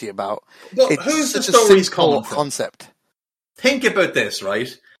negativity about. But who's the story's coming from? Concept. Think about this,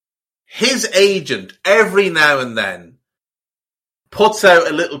 right? His agent, every now and then, puts out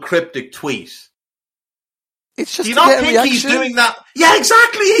a little cryptic tweet. It's just Do you not think he's doing that? Yeah,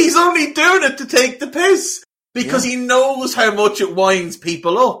 exactly. He's only doing it to take the piss. Because he knows how much it winds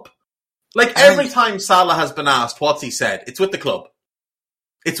people up. Like, every time Salah has been asked, what's he said? It's with the club.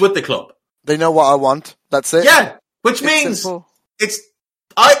 It's with the club. They know what I want. That's it. Yeah, which means simple.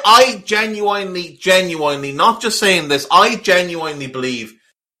 I genuinely, not just saying this, I genuinely believe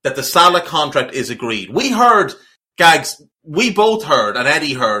that the Salah contract is agreed. We heard, Gags, we both heard, and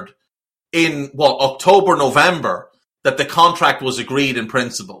Eddie heard, in, October, November, that the contract was agreed in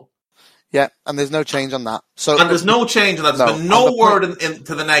principle. Yeah, and there's no change on that. And there's no change on that. There's been no word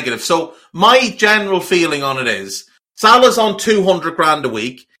to the negative. So my general feeling on it is, Salah's on 200 grand a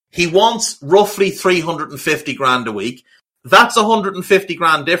week. He wants roughly 350 grand a week. That's 150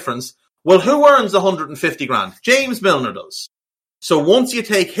 grand difference. Well, who earns 150 grand? James Milner does. So once you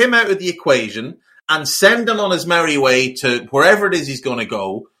take him out of the equation and send him on his merry way to wherever it is he's going to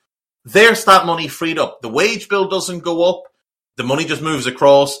go, there's that money freed up. The wage bill doesn't go up. The money just moves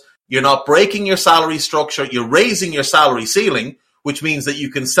across. You're not breaking your salary structure. You're raising your salary ceiling, which means that you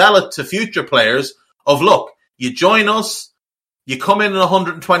can sell it to future players of, look, you join us, you come in at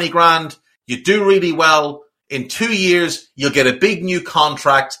 120 grand, you do really well. In 2 years, you'll get a big new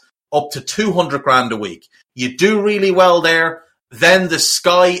contract up to 200 grand a week. You do really well there, then the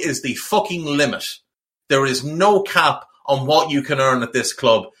sky is the fucking limit. There is no cap on what you can earn at this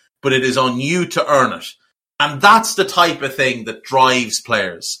club, but it is on you to earn it. And that's the type of thing that drives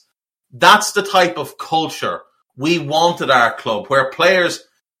players. That's the type of culture we want at our club, where players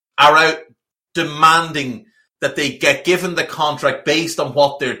are out demanding that they get given the contract based on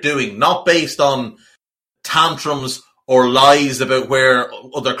what they're doing, not based on tantrums or lies about where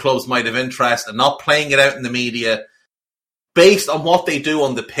other clubs might have interest, and not playing it out in the media, based on what they do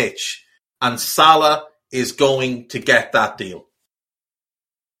on the pitch. And Salah is going to get that deal.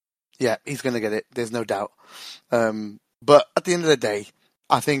 Yeah, he's going to get it. There's no doubt. But at the end of the day,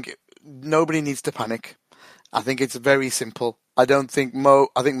 I think nobody needs to panic. I think it's very simple. I think Mo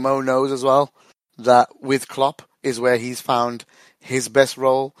knows as well that with Klopp is where he's found his best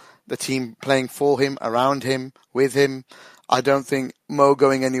role, the team playing for him, around him, with him. I don't think Mo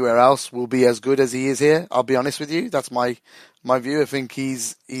going anywhere else will be as good as he is here. I'll be honest with you. That's my view. I think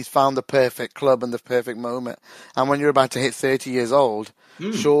he's found the perfect club and the perfect moment. And when you're about to hit 30 years old,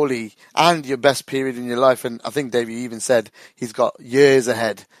 surely, and your best period in your life, and I think Dave, you even said he's got years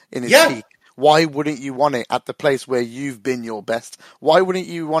ahead in his peak. Why wouldn't you want it at the place where you've been your best? Why wouldn't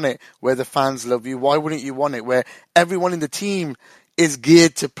you want it where the fans love you? Why wouldn't you want it where everyone in the team is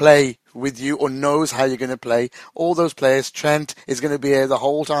geared to play with you or knows how you're going to play? All those players, Trent is going to be here the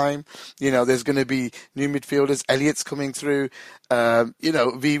whole time. You know, there's going to be new midfielders. Elliott's coming through.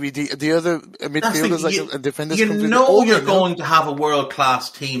 VVD, the other midfielders, defenders. You know you're going to have a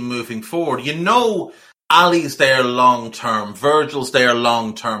world-class team moving forward. You know Ali's there long-term. Virgil's there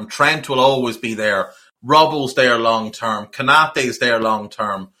long-term. Trent will always be there. Robbo's there long-term. Konate's there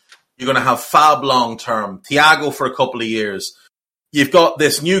long-term. You're going to have Fab long-term. Thiago for a couple of years. You've got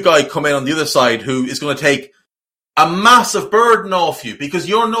this new guy coming on the other side who is going to take a massive burden off you because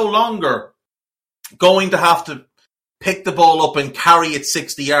you're no longer going to have to pick the ball up and carry it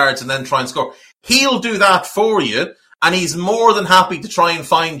 60 yards and then try and score. He'll do that for you, and he's more than happy to try and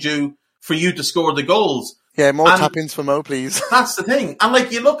find you for you to score the goals. Yeah, more tap-ins for Mo, please. That's the thing. And,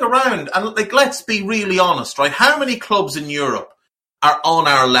 like, you look around, and, like, let's be really honest, right? How many clubs in Europe are on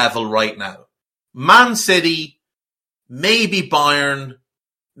our level right now? Man City, maybe Bayern,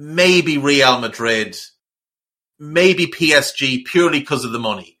 maybe Real Madrid, maybe PSG, purely because of the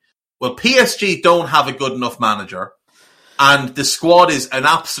money. Well, PSG don't have a good enough manager, and the squad is an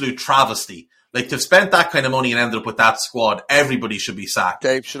absolute travesty. Like, to have spent that kind of money and ended up with that squad, everybody should be sacked.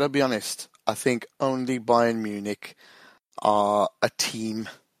 Dave, should I be honest? I think only Bayern Munich are a team.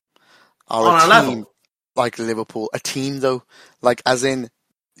 On our level. Like Liverpool. A team, though. Like, as in,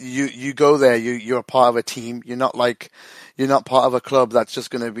 you go there, you're a part of a team. You're not part of a club that's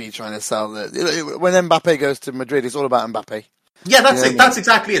just going to be trying to sell when Mbappe goes to Madrid, it's all about Mbappe. Yeah, that's it. That's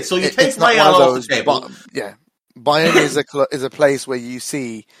exactly it. So you take Real off the table. Yeah. Bayern is a place where you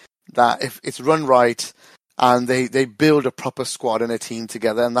see that if it's run right, and they build a proper squad and a team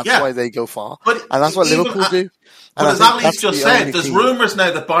together, and that's why they go far. And that's what Liverpool do. But as Ali's just said, there's rumours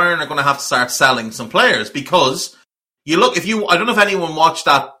now that Bayern are going to have to start selling some players because you look, I don't know if anyone watched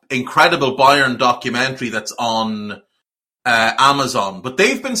that incredible Bayern documentary that's on Amazon, but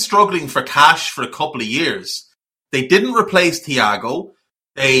they've been struggling for cash for a couple of years. They didn't replace Thiago.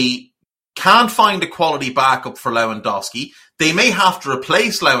 They can't find a quality backup for Lewandowski. They may have to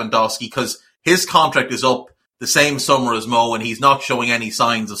replace Lewandowski because his contract is up the same summer as Mo, and he's not showing any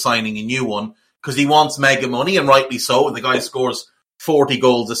signs of signing a new one because he wants mega money, and rightly so. And the guy scores 40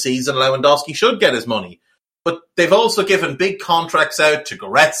 goals a season. Lewandowski should get his money. But they've also given big contracts out to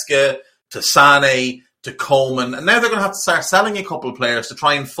Goretzka, to Sané, to Coman, and now they're going to have to start selling a couple of players to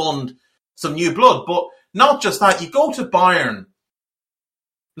try and fund some new blood. But not just that, you go to Bayern.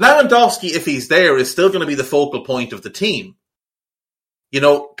 Lewandowski, if he's there, is still going to be the focal point of the team. You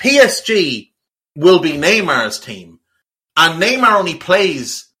know, PSG will be Neymar's team, and Neymar only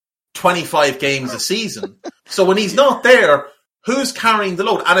plays 25 games a season. So when he's not there, who's carrying the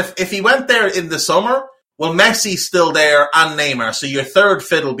load? And if he went there in the summer, well, Messi's still there and Neymar, so your third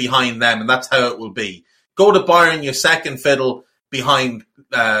fiddle behind them, and that's how it will be. Go to Bayern, your second fiddle behind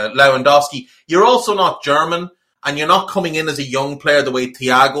Lewandowski. You're also not German, and you're not coming in as a young player the way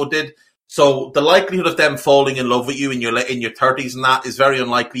Thiago did. So the likelihood of them falling in love with you in your 30s and that is very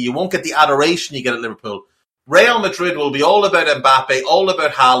unlikely. You won't get the adoration you get at Liverpool. Real Madrid will be all about Mbappe, all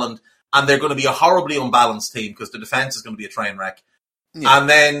about Haaland, and they're going to be a horribly unbalanced team because the defence is going to be a train wreck. Yeah. And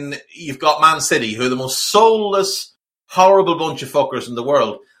then you've got Man City, who are the most soulless, horrible bunch of fuckers in the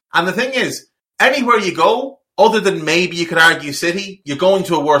world. And the thing is, anywhere you go, other than maybe you could argue City, you're going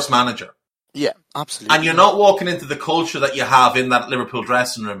to a worse manager. Yeah, absolutely. And you're not walking into the culture that you have in that Liverpool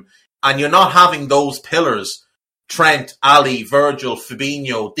dressing room. And you're not having those pillars, Trent, Ali, Virgil,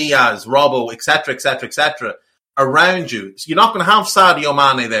 Fabinho, Diaz, Robbo, etc., around you. So you're not going to have Sadio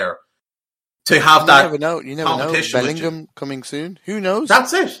Mane there to have that competition. You never know. Bellingham coming soon. Who knows?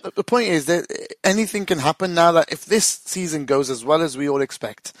 That's it. The point is that anything can happen now. That if this season goes as well as we all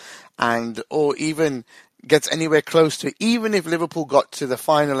expect, or even gets anywhere close to, even if Liverpool got to the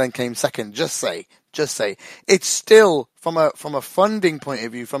final and came second, just say, it's still from a funding point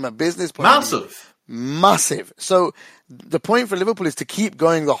of view, from a business point of view, massive. So the point for Liverpool is to keep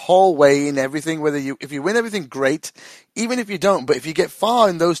going the whole way in everything. If you win everything, great. Even if you don't, but if you get far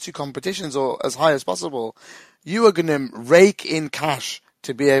in those two competitions or as high as possible, you are going to rake in cash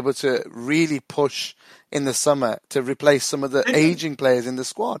to be able to really push in the summer to replace some of the aging players in the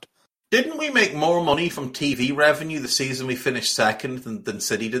squad. Didn't we make more money from TV revenue the season we finished second than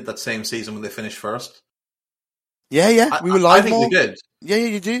City did that same season when they finished first? Yeah. We were live more. I think we did. Yeah,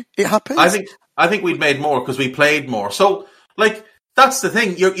 you do. It happens. I think we'd made more because we played more. So, like, that's the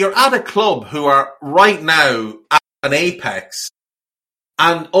thing. You're at a club who are right now at an apex,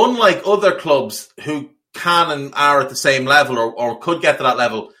 and unlike other clubs who can and are at the same level or could get to that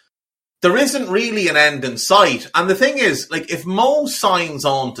level, there isn't really an end in sight. And the thing is, like, if Mo signs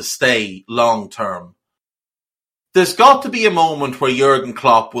on to stay long term, there's got to be a moment where Jurgen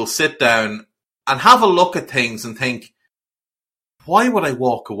Klopp will sit down and have a look at things and think, why would I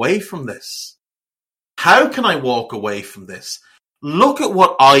walk away from this? How can I walk away from this? Look at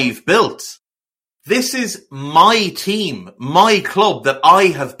what I've built. This is my team, my club that I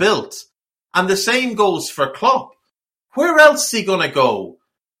have built. And the same goes for Klopp. Where else is he going to go?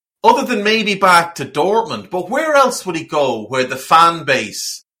 Other than maybe back to Dortmund. But where else would he go where the fan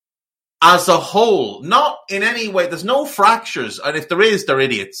base as a whole, not in any way, there's no fractures. And if there is, they're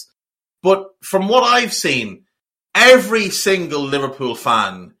idiots. But from what I've seen, every single Liverpool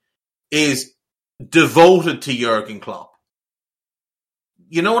fan is devoted to Jurgen Klopp.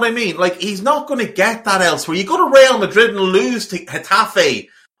 You know what I mean? Like, he's not going to get that elsewhere. You go to Real Madrid and lose to Getafe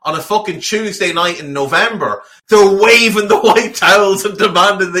on a fucking Tuesday night in November. They're waving the white towels and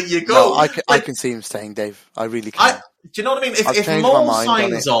demanding that you go. No, I can see him staying, Dave. I really can. Do you know what I mean? If Mo Mo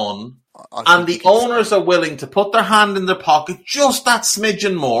signs on and the owners are willing to put their hand in their pocket just that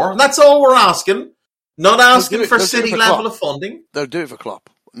smidgen more, that's all we're asking. Not asking for city level of funding. They'll do it for Klopp.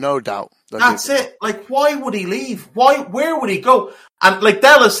 No doubt. That's it. Like, why would he leave? Where would he go? And like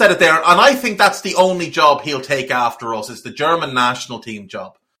Della said it there, and I think that's the only job he'll take after us is the German national team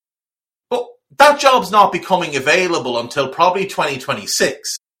job. But that job's not becoming available until probably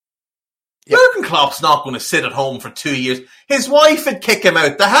 2026. Yep. Jurgen Klopp's not going to sit at home for 2 years. His wife would kick him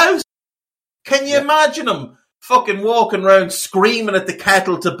out the house. Can you imagine him fucking walking around screaming at the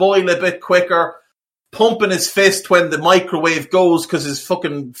kettle to boil a bit quicker, pumping his fist when the goes because his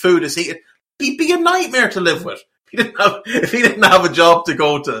fucking food is heated? He'd be a nightmare to live with. If he didn't have a job to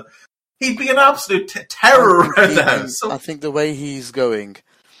go to, he'd be an absolute terror around the house. So, I think the way he's going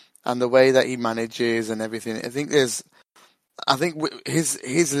and the way that he manages and everything, I think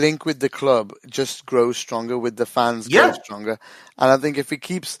his link with the club just grows stronger with the fans, grows stronger. And I think if he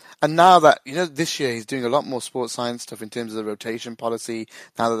keeps, and now that, this year he's doing a lot more sports science stuff in terms of the rotation policy,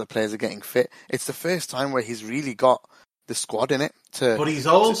 now that the players are getting fit, it's the first time where he's really got the squad in it. But he's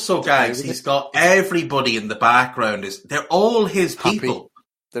also, guys, he's got everybody in the background. They're all his people. Happy.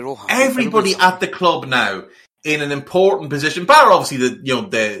 They're all happy. Everybody at the club now in an important position, bar obviously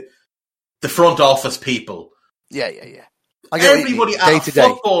the front office people. Yeah. Everybody at a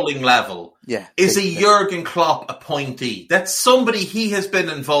footballing level is a day-to-day. Jurgen Klopp appointee. That's somebody he has been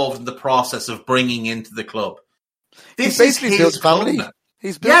involved in the process of bringing into the club. This He's basically is built his family. club now.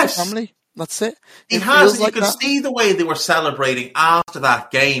 He's built a family. That's it. He has. You could see the way they were celebrating after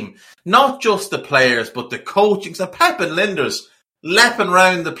that game. Not just the players, but the coaching. So Pep and Linders leaping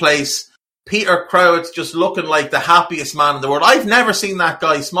around the place. Peter Crouch just looking like the happiest man in the world. I've never seen that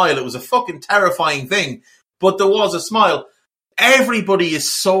guy smile. It was a fucking terrifying thing. But there was a smile. Everybody is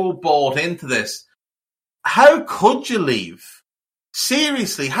so bought into this. How could you leave?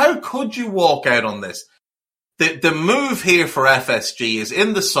 Seriously, how could you walk out on this? The move here for FSG is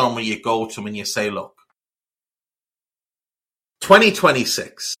in the summer you go to them and you say, look,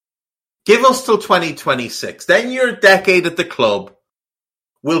 2026. Give us till 2026. Then your decade at the club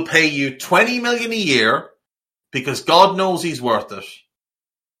will pay you 20 million a year because God knows he's worth it.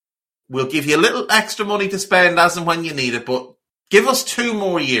 We'll give you a little extra money to spend as and when you need it, but give us 2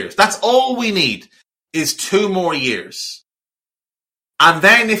 more years. That's all we need is 2 more years. And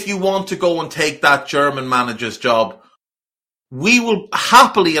then if you want to go and take that German manager's job, we will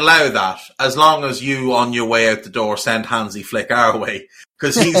happily allow that as long as you, on your way out the door, send Hansi Flick our way,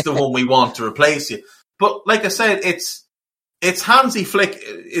 because he's the one we want to replace you. But like I said, it's Hansi Flick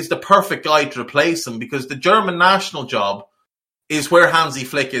is the perfect guy to replace him because the German national job is where Hansi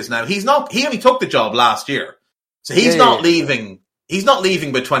Flick is now. He only took the job last year. So he's not leaving. He's not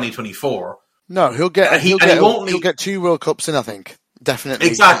leaving by 2024. No, he'll get 2 World Cups in, I think. Definitely.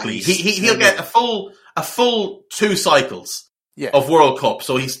 Exactly. He'll get a full 2 cycles of World Cup.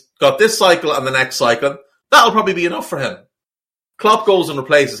 So he's got this cycle and the next cycle. That'll probably be enough for him. Klopp goes and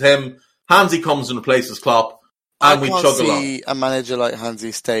replaces him. Hansi comes and replaces Klopp. And we chug along. I can't see a manager like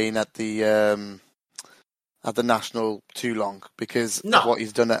Hansi staying at the national too long because of what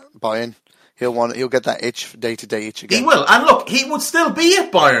he's done at Bayern. He'll get that day-to-day itch again. He will. And look, he would still be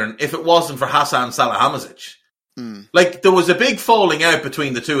at Bayern if it wasn't for Hasan Salihamidzic. Like, there was a big falling out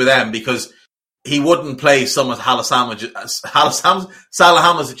between the two of them because he wouldn't play some of Salihamidzic's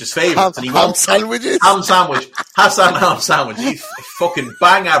favourites. Ham sandwiches? Hassan Ham Sandwich. He's a fucking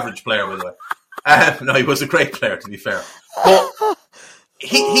bang average player, by the way. No, he was a great player, to be fair. But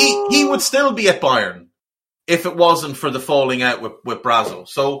he would still be at Bayern if it wasn't for the falling out with Brazo.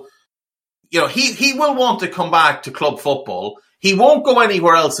 So, he will want to come back to club football. He won't go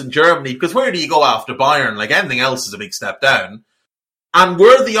anywhere else in Germany because where do you go after Bayern? Like, anything else is a big step down. And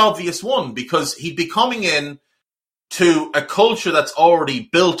we're the obvious one because he'd be coming in to a culture that's already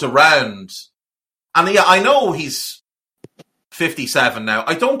built around. And yeah, I know he's 57 now.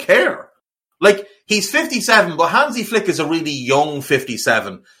 I don't care. Like, he's 57, but Hansi Flick is a really young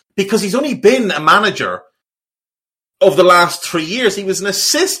 57 because he's only been a manager of the last 3 years. He was an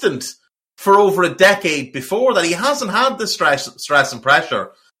assistant for over a decade before that. He hasn't had the stress and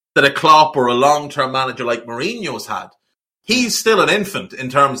pressure that a Klopp or a long-term manager like Mourinho's had. He's still an infant in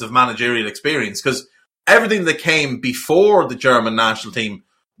terms of managerial experience because everything that came before the German national team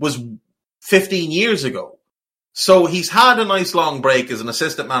was 15 years ago. So he's had a nice long break as an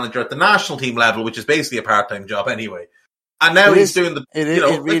assistant manager at the national team level, which is basically a part-time job anyway. And now he's doing the.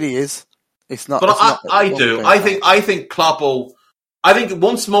 It really is. It's not. But I think Kloppo. I think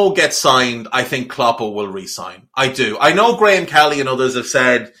once Mo gets signed, I think Kloppo will re-sign. I do. I know Graham Kelly and others have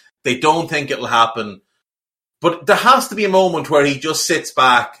said they don't think it'll happen, but there has to be a moment where he just sits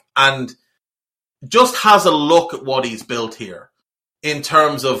back and just has a look at what he's built here in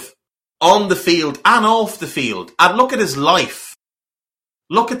terms of on the field and off the field, and look at his life.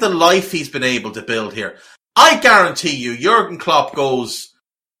 Look at the life he's been able to build here. I guarantee you, Jurgen Klopp goes,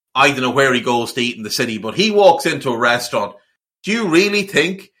 I don't know where he goes to eat in the city, but he walks into a restaurant. Do you really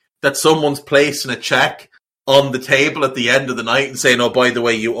think that someone's placing a check on the table at the end of the night and saying, oh, by the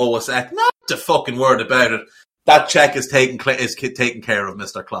way, you owe us X? Not a fucking word about it. That check is taken care of,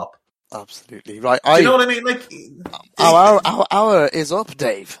 Mr. Klopp. Absolutely. Right. Do you know what I mean? Like, our hour is up,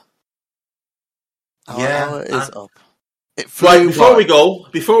 Dave. Our hour is up. Right, before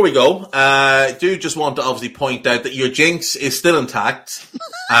we go, I do just want to obviously point out that your jinx is still intact.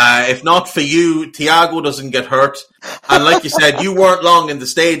 If not for you, Thiago doesn't get hurt. And like you said, you weren't long in the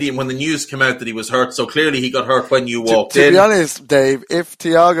stadium when the news came out that he was hurt, so clearly he got hurt when you walked in. To be honest, Dave, if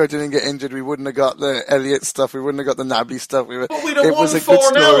Thiago didn't get injured, we wouldn't have got the Elliott stuff, we wouldn't have got the Nabby stuff. But we'd have won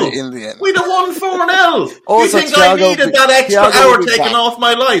 4-0 in the end. We'd have won 4-0. Also, you think I needed that extra hour taken off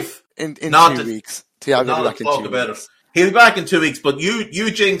my life? In 2 weeks. Thiago will be back in 2 weeks. He'll be back in 2 weeks, but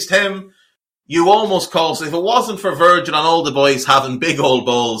you jinxed him. You almost caused, if it wasn't for Virgil and all the boys having big old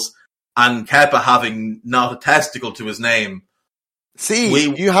balls and Kepa having not a testicle to his name. See,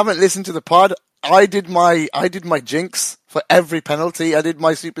 you haven't listened to the pod. I did my jinx for every penalty. I did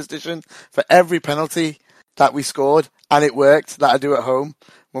my superstition for every penalty that we scored, and it worked. That I do at home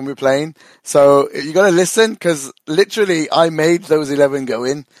when we're playing. So you got to listen, because literally I made those 11 go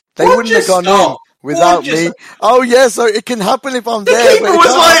in. They wouldn't have gone in without me. Oh, yeah, so it can happen if I'm there. The keeper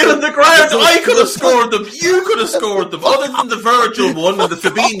was lying on the ground. I could have scored them. You could have scored them. Other than the Virgil one and the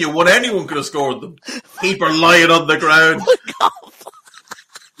Fabinho one, anyone could have scored them. Keeper lying on the ground. Oh my God.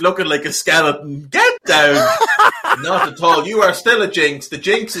 Looking like a skeleton. Get down. Not at all. You are still a jinx. The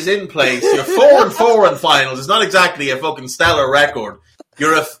jinx is in place. You're 4-4 in finals. It's not exactly a fucking stellar record.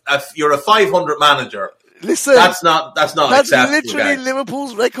 You're a 500 manager. Listen, that's not acceptable. That's literally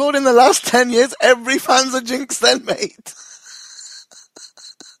Liverpool's record in the last 10 years. Every fan's a jinx then, mate.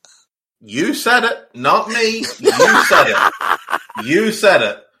 You said it, not me. You said it. You said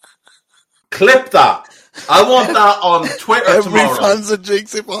it. Clip that. I want that on Twitter tomorrow. Every fan's a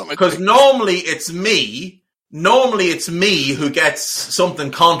jinx if I'm a jinx. Because normally it's me who gets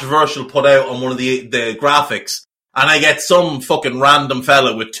something controversial put out on one of the graphics. And I get some fucking random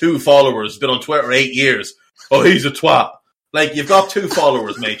fella with 2 followers, been on Twitter 8 years. Oh, he's a twat. Like, you've got 2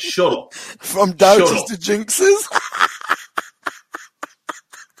 followers, mate. Shut up. From doubters to jinxes.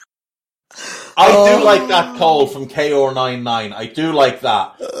 I do like that call from KR99. I do like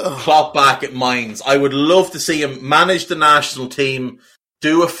that. Klopp back at Mainz. I would love to see him manage the national team,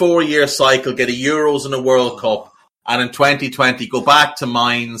 do a 4-year cycle, get a Euros and a World Cup, and in 2020 go back to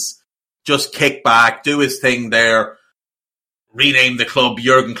Mainz. Just kick back, do his thing there, rename the club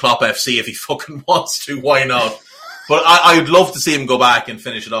Jurgen Klopp FC if he fucking wants to, why not? But I'd love to see him go back and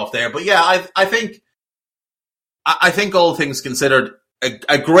finish it off there. But yeah, I think all things considered,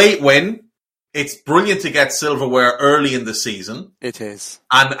 a great win. It's brilliant to get silverware early in the season. It is.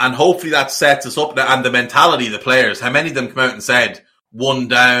 And hopefully that sets us up, and the mentality of the players. How many of them come out and said, 1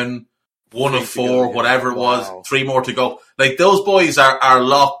 down, 1 of 4, whatever it was, 3 more to go. Like, those boys are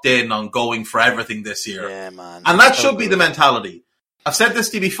locked in on going for everything this year. Yeah, man. And that should be the mentality. I've said this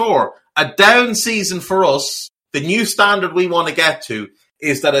to you before. A down season for us, the new standard we want to get to,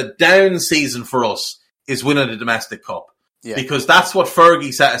 is that a down season for us is winning the domestic cup. Yeah. Because that's what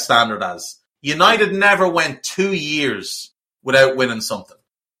Fergie set a standard as. United never went 2 years without winning something.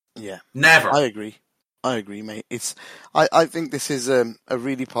 Yeah. Never. I agree, mate. I think this is a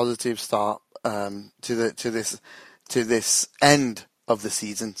really positive start to this end of the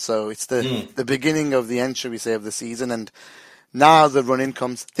season. So it's the beginning of the end, shall we say, of the season, and now the run-in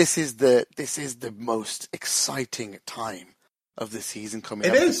comes. This is the most exciting time of the season coming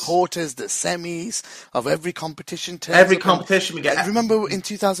up. Is. The quarters, the semis of every competition. Every competition we get. I remember in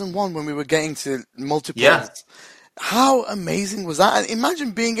 2001 when we were getting to multiples. Yeah. How amazing was that? And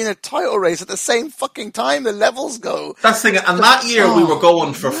imagine being in a title race at the same fucking time. The levels go. That's the thing. And that year we were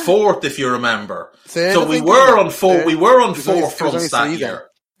going for 4th, if you remember. Third, so we were on 4. We were on 4 fronts that year. Then.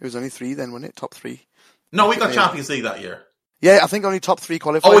 It was only 3 then, wasn't it? Top 3. No, we got Champions League that year. Yeah, I think only top 3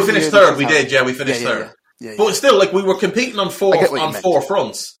 qualified. Oh, we finished 3rd. We did. Yeah, we finished 3rd. Yeah. But still, like, we were competing on 4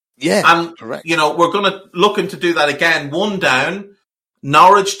 fronts. Yeah, and correct. we're going to looking to do that again. 1 down,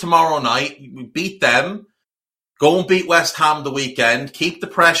 Norwich tomorrow night. We beat them. Go and beat West Ham the weekend. Keep the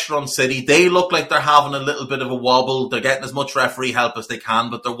pressure on City. They look like they're having a little bit of a wobble. They're getting as much referee help as they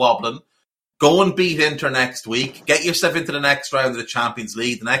can, but they're wobbling. Go and beat Inter next week. Get yourself into the next round of the Champions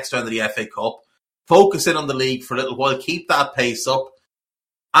League, the next round of the FA Cup. Focus in on the league for a little while. Keep that pace up.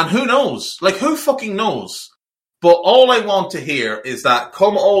 And who knows? Like, who fucking knows? But all I want to hear is that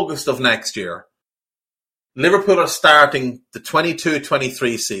come August of next year, Liverpool are starting the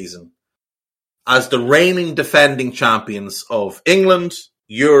 22-23 season as the reigning defending champions of England,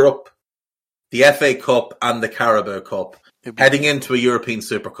 Europe, the FA Cup and the Carabao Cup, heading into a European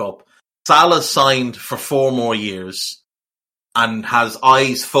Super Cup. Salah's signed for 4 more years and has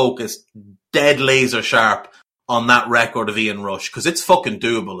eyes focused, dead laser sharp on that record of Ian Rush, because it's fucking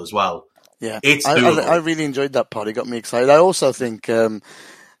doable as well. Yeah, it's doable. I really enjoyed that pod. It got me excited. I also think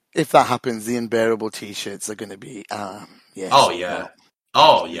if that happens, the unbearable T-shirts are going to be Oh yeah!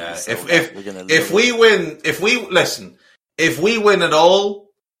 If we win it all,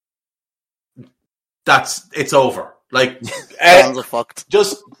 it's over. Like, fans are fucked.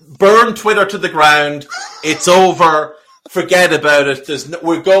 Just burn Twitter to the ground. It's over. Forget about it.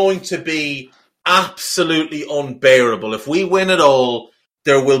 We're going to be absolutely unbearable. If we win it all,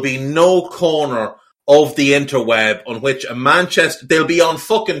 there will be no corner of the interweb on which they'll be on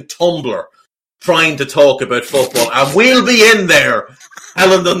fucking Tumblr trying to talk about football, and we'll be in there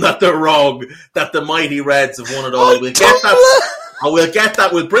telling them that they're wrong, that the mighty Reds have won it all. We'll get that.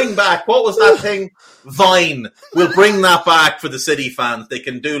 We'll bring back, what was that thing? Vine. We'll bring that back for the City fans. They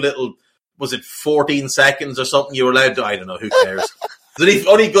can do little, was it 14 seconds or something you were allowed to? I don't know, who cares? The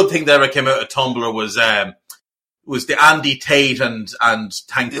only good thing that ever came out of Tumblr was the Andy Tate and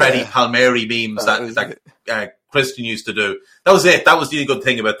Tancredi Palmieri memes that Christian used to do. That was it. That was the only good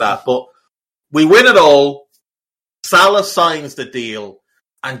thing about that. But we win it all. Salah signs the deal.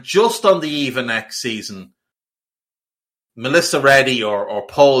 And just on the eve of next season, Melissa Reddy or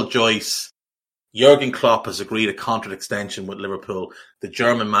Paul Joyce, Jurgen Klopp has agreed a contract extension with Liverpool. The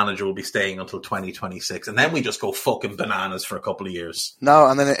German manager will be staying until 2026. And then we just go fucking bananas for a couple of years. No,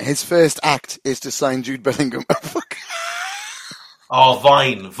 and then his first act is to sign Jude Bellingham. Oh,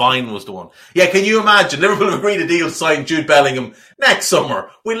 Vine was the one. Yeah, can you imagine? Liverpool have agreed a deal to sign Jude Bellingham next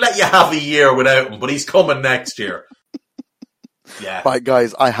summer. We'll let you have a year without him, but he's coming next year. Yeah. Right,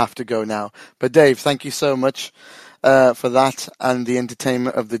 guys, I have to go now. But Dave, thank you so much for that and the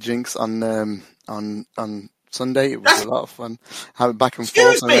entertainment of the Jinx on Sunday. It was a lot of fun. Have it back and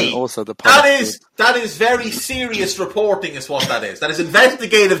forth. Excuse me. And also the podcast. That is very serious reporting is what that is. That is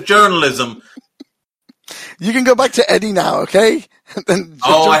investigative journalism. You can go back to Eddie now, okay?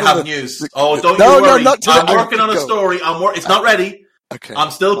 I have news. Oh, don't you worry. I'm working on a story. It's not ready. Okay.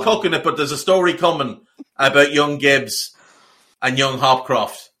 I'm still cooking it, but there's a story coming about young Gibbs and young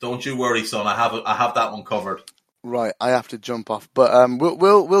Hopcroft. Don't you worry, son. I have that one covered. Right, I have to jump off, but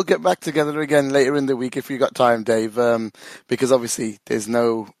we'll get back together again later in the week if you got time, Dave. Because obviously there's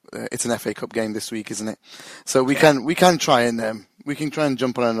it's an FA Cup game this week, isn't it? So we can try and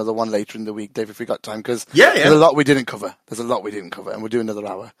jump on another one later in the week, Dave, if we got time. Because there's a lot we didn't cover. And we'll do another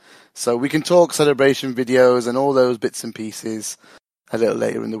hour. So we can talk celebration videos and all those bits and pieces a little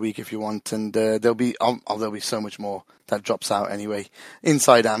later in the week if you want. And there'll be so much more that drops out anyway.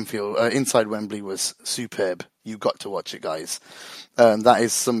 Inside Wembley was superb. You got to watch it, guys. That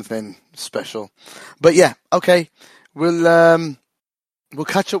is something special. But yeah, okay. We'll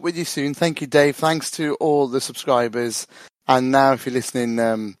catch up with you soon. Thank you, Dave. Thanks to all the subscribers. And now if you're listening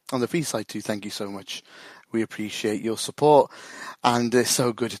on the free side too, thank you so much. We appreciate your support. And it's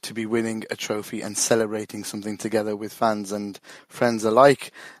so good to be winning a trophy and celebrating something together with fans and friends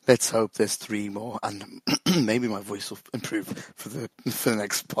alike. Let's hope there's 3 more, and maybe my voice will improve for the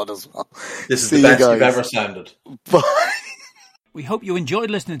next pod as well. This is the best you've ever sounded. Bye. We hope you enjoyed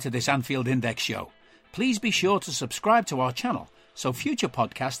listening to this Anfield Index show. Please be sure to subscribe to our channel so future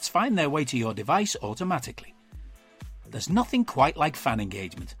podcasts find their way to your device automatically. There's nothing quite like fan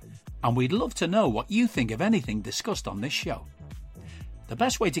engagement, and we'd love to know what you think of anything discussed on this show. The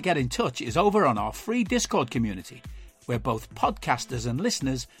best way to get in touch is over on our free Discord community, where both podcasters and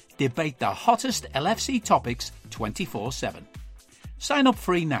listeners debate the hottest LFC topics 24/7. Sign up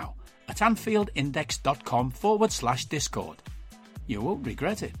free now at AnfieldIndex.com/Discord. You won't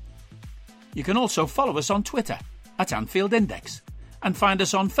regret it. You can also follow us on Twitter at Anfield Index and find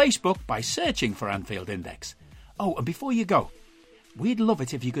us on Facebook by searching for Anfield Index. Oh, and before you go, we'd love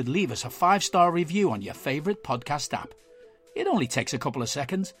it if you could leave us a 5-star review on your favourite podcast app. It only takes a couple of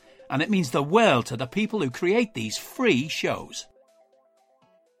seconds, and it means the world to the people who create these free shows.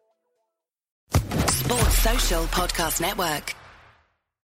 Sports Social Podcast Network.